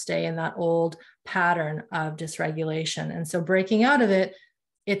wanting to stay in that old pattern of dysregulation. And so breaking out of it,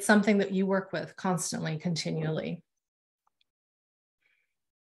 it's something that you work with constantly, continually.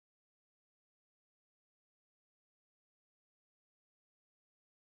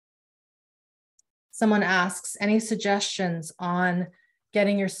 Someone asks, any suggestions on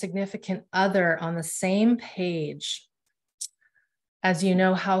getting your significant other on the same page? As you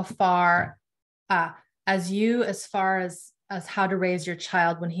know, how far, as far as how to raise your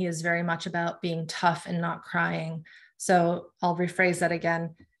child when he is very much about being tough and not crying. So I'll rephrase that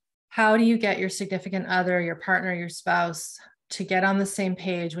again. How do you get your significant other, your partner, your spouse to get on the same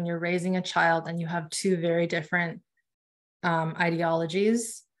page when you're raising a child and you have 2 very different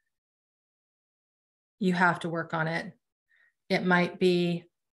ideologies? You have to work on it. It might be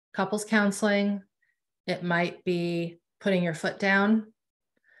couples counseling. It might be putting your foot down.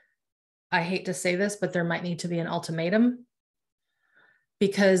 I hate to say this, but there might need to be an ultimatum,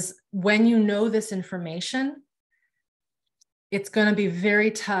 because when you know this information, it's going to be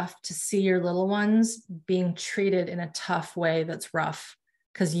very tough to see your little ones being treated in a tough way that's rough,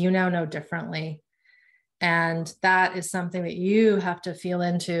 because you now know differently. And that is something that you have to feel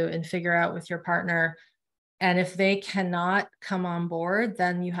into and figure out with your partner. And if they cannot come on board,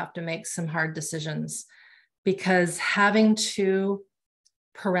 then you have to make some hard decisions, because having 2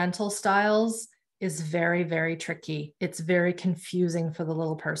 parental styles is very, very tricky. It's very confusing for the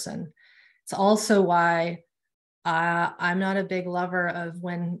little person. It's also why I'm not a big lover of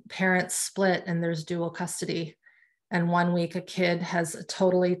when parents split and there's dual custody, And 1 week, a kid has a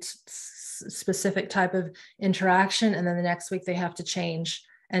totally specific type of interaction. And then the next week they have to change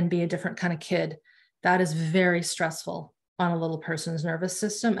and be a different kind of kid. That is very stressful on a little person's nervous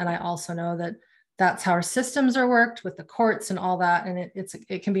system. And I also know that that's how our systems are worked with the courts and all that. And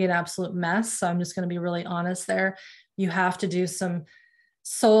it can be an absolute mess. So I'm just going to be really honest there. You have to do some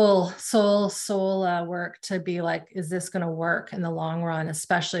soul work to be like, is this going to work in the long run,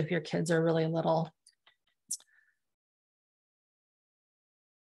 especially if your kids are really little?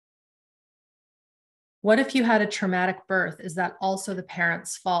 What if you had a traumatic birth? Is that also the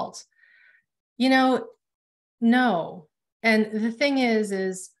parent's fault? No. And the thing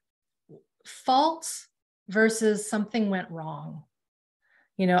is fault versus something went wrong.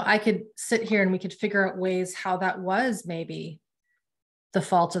 I could sit here and we could figure out ways how that was maybe the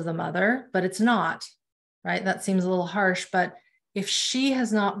fault of the mother, but it's not, right? That seems a little harsh, but if she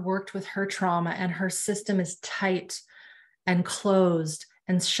has not worked with her trauma and her system is tight and closed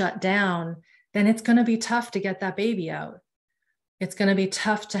and shut down, then it's going to be tough to get that baby out. It's going to be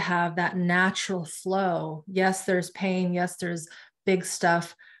tough to have that natural flow. Yes, there's pain. Yes, there's big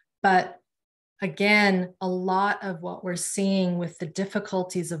stuff. But again, a lot of what we're seeing with the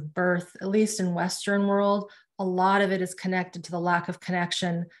difficulties of birth, at least in Western world, a lot of it is connected to the lack of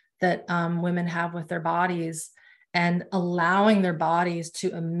connection that women have with their bodies and allowing their bodies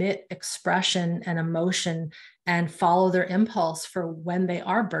to emit expression and emotion and follow their impulse for when they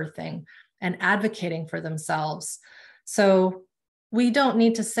are birthing and advocating for themselves. So we don't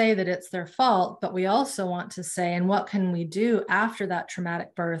need to say that it's their fault, but we also want to say, and what can we do after that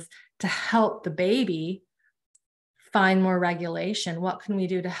traumatic birth to help the baby find more regulation? What can we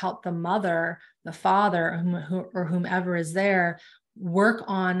do to help the mother, the father, or whomever is there, work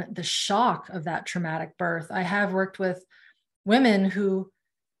on the shock of that traumatic birth? I have worked with women who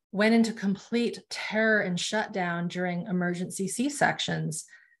went into complete terror and shutdown during emergency C-sections.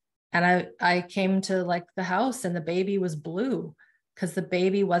 And I came to like the house and the baby was blue because the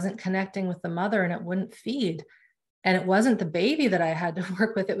baby wasn't connecting with the mother and it wouldn't feed. And it wasn't the baby that I had to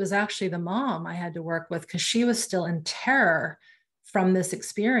work with. It was actually the mom I had to work with because she was still in terror from this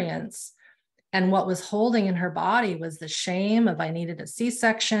experience. And what was holding in her body was the shame of I needed a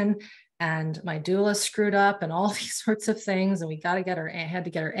C-section and my doula screwed up and all these sorts of things. And I had to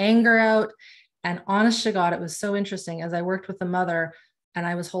get her anger out. And honest to God, it was so interesting. As I worked with the mother and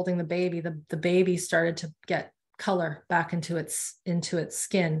I was holding the baby, the baby started to get color back into its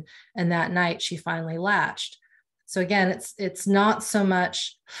skin. And that night she finally latched. So again, it's not so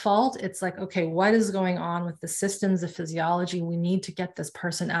much fault. It's like, okay, what is going on with the systems of physiology? We need to get this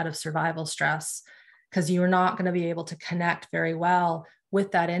person out of survival stress because you are not going to be able to connect very well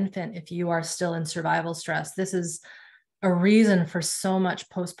with that infant if you are still in survival stress. This is a reason for so much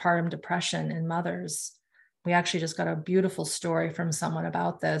postpartum depression in mothers. We actually just got a beautiful story from someone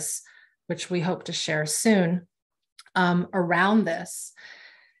about this, which we hope to share soon around this.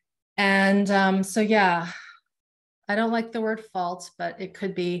 And so, yeah, I don't like the word fault, but it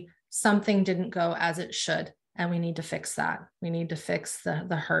could be something didn't go as it should. And we need to fix that. We need to fix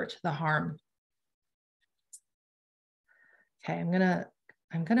the hurt, the harm. Okay, I'm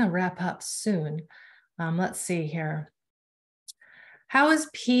gonna wrap up soon. Let's see here. How is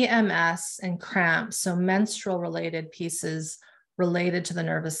PMS and cramps, so menstrual related pieces, related to the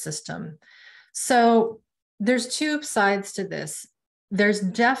nervous system? So there's two sides to this. There's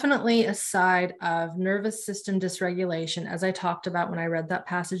definitely a side of nervous system dysregulation, as I talked about when I read that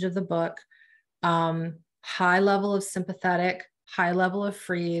passage of the book, high level of sympathetic, high level of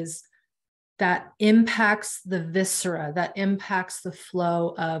freeze, that impacts the viscera, that impacts the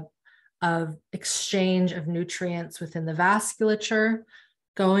flow of exchange of nutrients within the vasculature,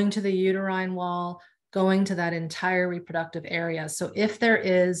 going to the uterine wall, going to that entire reproductive area. So if there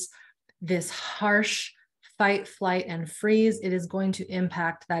is this harsh fight, flight, and freeze, it is going to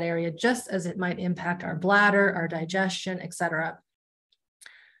impact that area just as it might impact our bladder, our digestion, etc.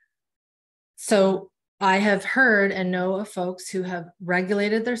 So I have heard and know of folks who have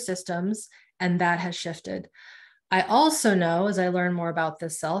regulated their systems and that has shifted. I also know, as I learn more about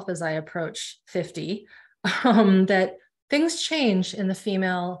this self, as I approach 50, that things change in the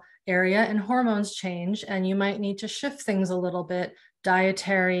female area and hormones change, and you might need to shift things a little bit,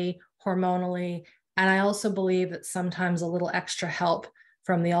 dietary, hormonally. And I also believe that sometimes a little extra help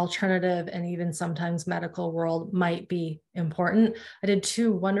from the alternative and even sometimes medical world might be important. I did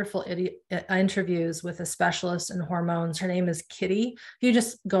 2 wonderful interviews with a specialist in hormones. Her name is Kitty. If you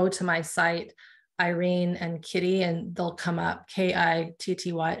just go to my site, Irene and Kitty, and they'll come up, Kitty,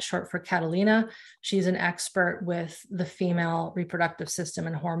 short for Catalina. She's an expert with the female reproductive system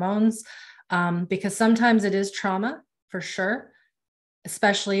and hormones. because sometimes it is trauma for sure,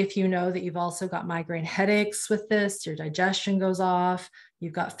 especially if you know that you've also got migraine headaches with this, your digestion goes off,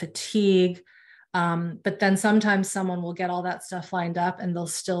 you've got fatigue. But then sometimes someone will get all that stuff lined up and there'll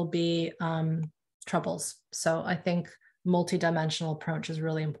still be troubles. So I think multidimensional approach is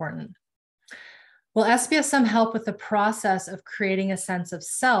really important. Will SBSM help with the process of creating a sense of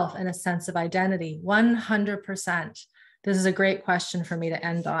self and a sense of identity? 100%. This is a great question for me to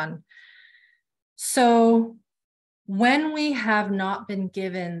end on. So when we have not been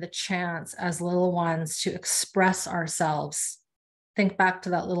given the chance as little ones to express ourselves, think back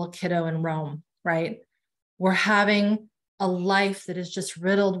to that little kiddo in Rome, right? We're having a life that is just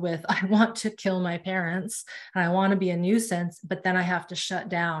riddled with, I want to kill my parents and I want to be a nuisance, but then I have to shut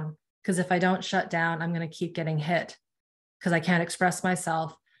down, because if I don't shut down, I'm going to keep getting hit because I can't express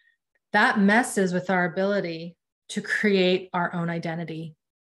myself. That messes with our ability to create our own identity,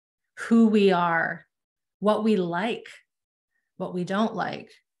 who we are, what we like, what we don't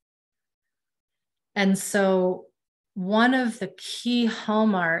like. And so one of the key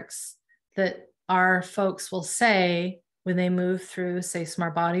hallmarks that our folks will say when they move through, say,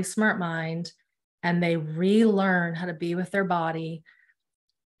 Smart Body, Smart Mind, and they relearn how to be with their body,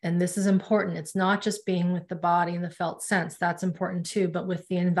 and this is important, it's not just being with the body in the felt sense, that's important too, but with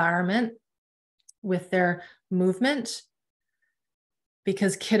the environment, with their movement,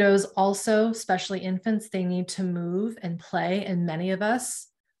 because kiddos also, especially infants, they need to move and play. And many of us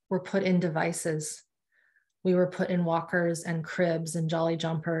were put in devices. We were put in walkers and cribs and jolly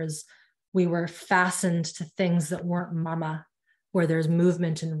jumpers. We were fastened to things that weren't mama, where there's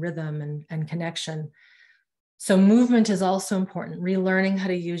movement and rhythm and connection. So movement is also important, relearning how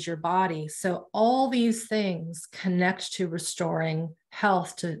to use your body. So all these things connect to restoring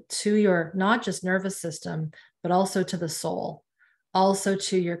health to your, not just nervous system, but also to the soul, also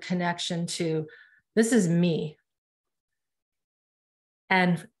to your connection to, this is me.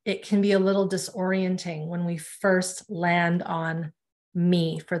 And it can be a little disorienting when we first land on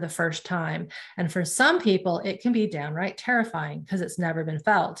me for the first time. And for some people, it can be downright terrifying because it's never been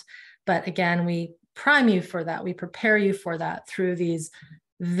felt. But again, we prime you for that. We prepare you for that through these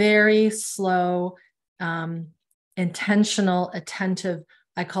very slow, intentional, attentive,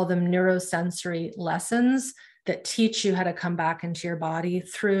 I call them neurosensory lessons that teach you how to come back into your body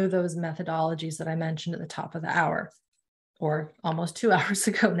through those methodologies that I mentioned at the top of the hour, or almost 2 hours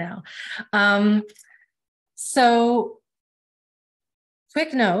ago now. So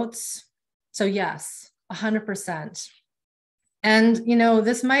quick notes. So yes, 100%. And, you know,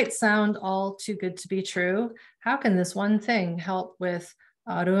 this might sound all too good to be true. How can this one thing help with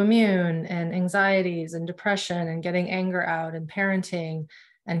autoimmune and anxieties and depression and getting anger out and parenting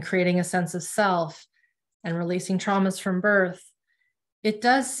and creating a sense of self and releasing traumas from birth? It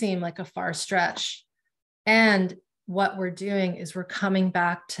does seem like a far stretch. And what we're doing is we're coming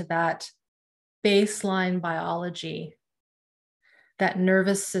back to that baseline biology, that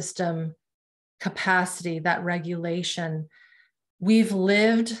nervous system capacity, that regulation. We've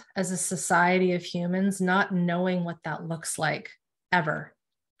lived as a society of humans not knowing what that looks like ever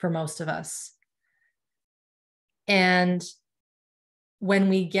for most of us. And when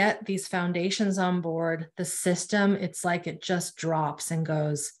we get these foundations on board, the system, it's like it just drops and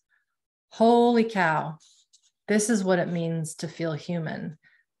goes, holy cow, this is what it means to feel human.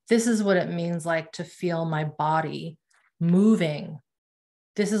 This is what it means like to feel my body moving.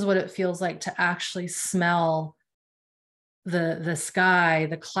 This is what it feels like to actually smell the sky,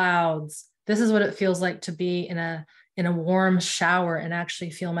 the clouds. This is what it feels like to be in a warm shower and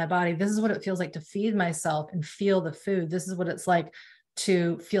actually feel my body. This is what it feels like to feed myself and feel the food. This is what it's like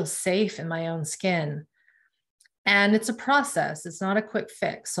to feel safe in my own skin. And it's a process. It's not a quick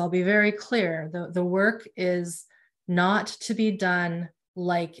fix. So I'll be very clear. The work is not to be done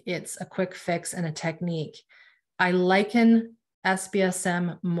like it's a quick fix and a technique. I liken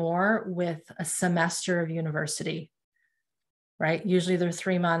SBSM more with a semester of university. Right? Usually they're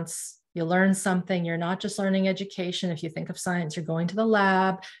 3 months. You learn something. You're not just learning education. If you think of science, you're going to the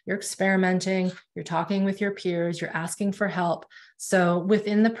lab, you're experimenting, you're talking with your peers, you're asking for help. So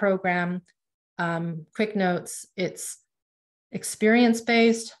within the program, quick notes, it's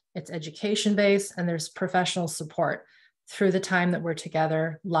experience-based, it's education-based, and there's professional support through the time that we're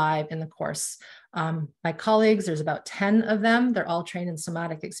together live in the course. My colleagues, there's about 10 of them. They're all trained in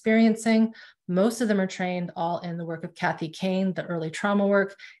somatic experiencing. Most of them are trained all in the work of Kathy Kane, the early trauma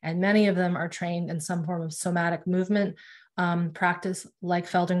work, and many of them are trained in some form of somatic movement practice like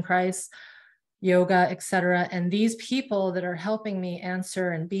Feldenkrais, yoga, etc. And these people that are helping me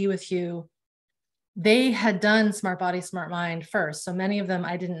answer and be with you they had done Smart Body, Smart Mind first. So many of them,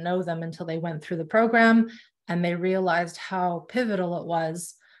 I didn't know them until they went through the program and they realized how pivotal it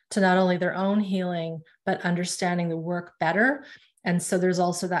was to not only their own healing, but understanding the work better. And so there's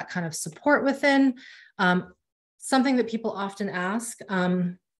also that kind of support within. Something that people often ask,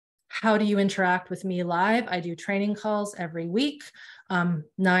 how do you interact with me live? I do training calls every week, 9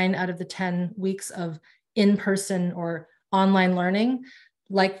 out of the 10 weeks of in-person or online learning,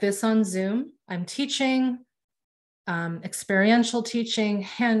 like this on Zoom. I'm teaching, experiential teaching,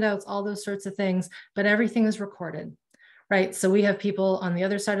 handouts, all those sorts of things, but everything is recorded, right? So we have people on the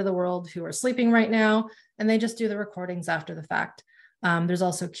other side of the world who are sleeping right now, and they just do the recordings after the fact. There's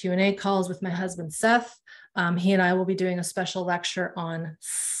also Q&A calls with my husband, Seth. He and I will be doing a special lecture on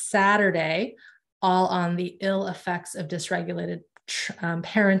Saturday, all on the ill effects of dysregulated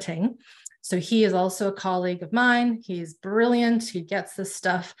parenting. So he is also a colleague of mine. He's brilliant. He gets this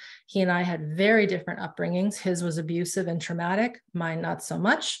stuff. He and I had very different upbringings. His was abusive and traumatic, mine not so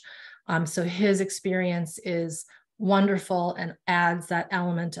much. So his experience is wonderful and adds that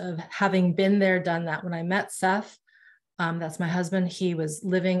element of having been there, done that. When I met Seth, that's my husband, he was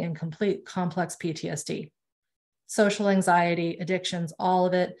living in complete complex PTSD, social anxiety, addictions, all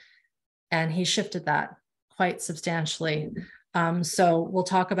of it. And he shifted that quite substantially. So we'll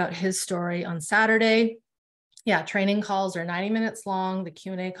talk about his story on Saturday. Yeah, training calls are 90 minutes long. The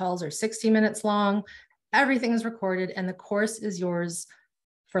Q&A calls are 60 minutes long. Everything is recorded and the course is yours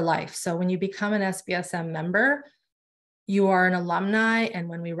for life. So when you become an SBSM member, you are an alumni. And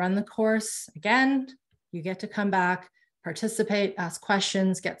when we run the course again, you get to come back, participate, ask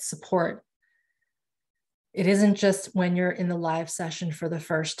questions, get support. It isn't just when you're in the live session for the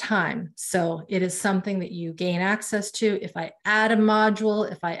first time. So it is something that you gain access to. If I add a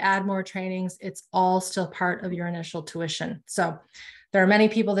module, if I add more trainings, it's all still part of your initial tuition. So there are many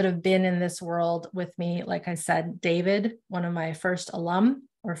people that have been in this world with me. Like I said, David, one of my first alum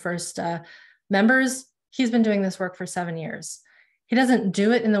or first members, he's been doing this work for 7 years. He doesn't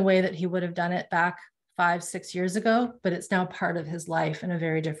do it in the way that he would have done it back 5, 6 years ago, but it's now part of his life in a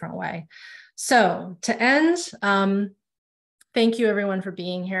very different way. So to end, thank you everyone for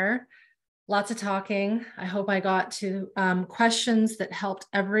being here. Lots of talking. I hope I got to questions that helped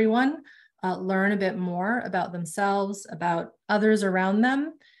everyone learn a bit more about themselves, about others around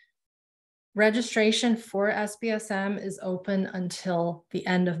them. Registration for SBSM is open until the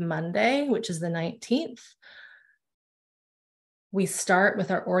end of Monday, which is the 19th. We start with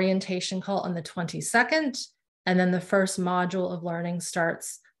our orientation call on the 22nd, and then the first module of learning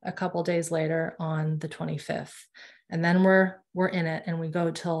starts a couple days later on the 25th. And then we're in it and we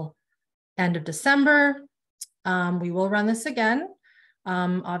go till end of December. We will run this again,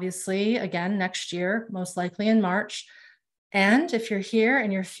 obviously again next year, most likely in March. And if you're here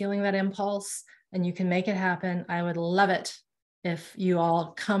and you're feeling that impulse and you can make it happen, I would love it if you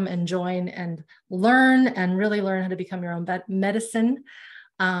all come and join and learn and really learn how to become your own medicine,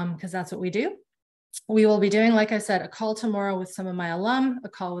 because that's what we do. We will be doing, like I said, a call tomorrow with some of my alum, a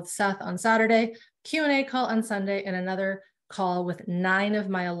call with Seth on Saturday, Q&A call on Sunday, and another call with 9 of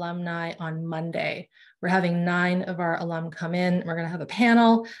my alumni on Monday. We're having 9 of our alum come in. We're going to have a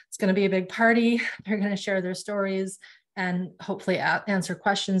panel. It's going to be a big party. They're going to share their stories and hopefully answer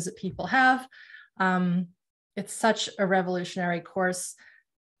questions that people have. It's such a revolutionary course.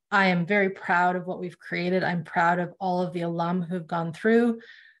 I am very proud of what we've created. I'm proud of all of the alum who've gone through.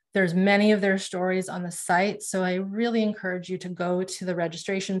 There's many of their stories on the site. So I really encourage you to go to the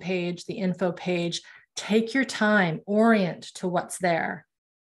registration page, the info page, take your time, orient to what's there.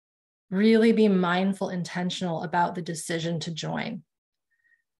 Really be mindful, intentional about the decision to join.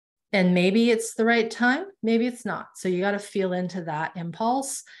 And maybe it's the right time, maybe it's not. So you got to feel into that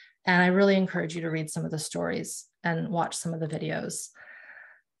impulse. And I really encourage you to read some of the stories and watch some of the videos.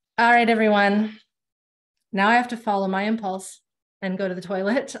 All right, everyone. Now I have to follow my impulse and go to the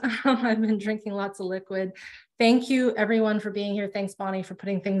toilet. I've been drinking lots of liquid. Thank you everyone for being here. Thanks, Bonnie, for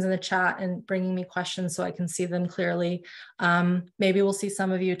putting things in the chat and bringing me questions so I can see them clearly. Maybe we'll see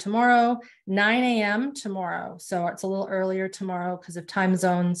some of you tomorrow, 9 a.m. tomorrow. So it's a little earlier tomorrow because of time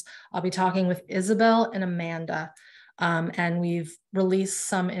zones. I'll be talking with Isabel and Amanda. And we've released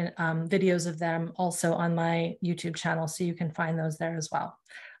some videos of them also on my YouTube channel, so you can find those there as well.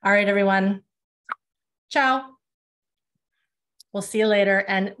 All right, everyone. Ciao. We'll see you later,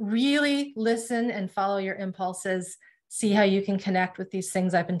 and really listen and follow your impulses. See how you can connect with these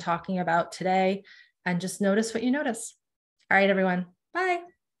things I've been talking about today, and just notice what you notice. All right, everyone. Bye.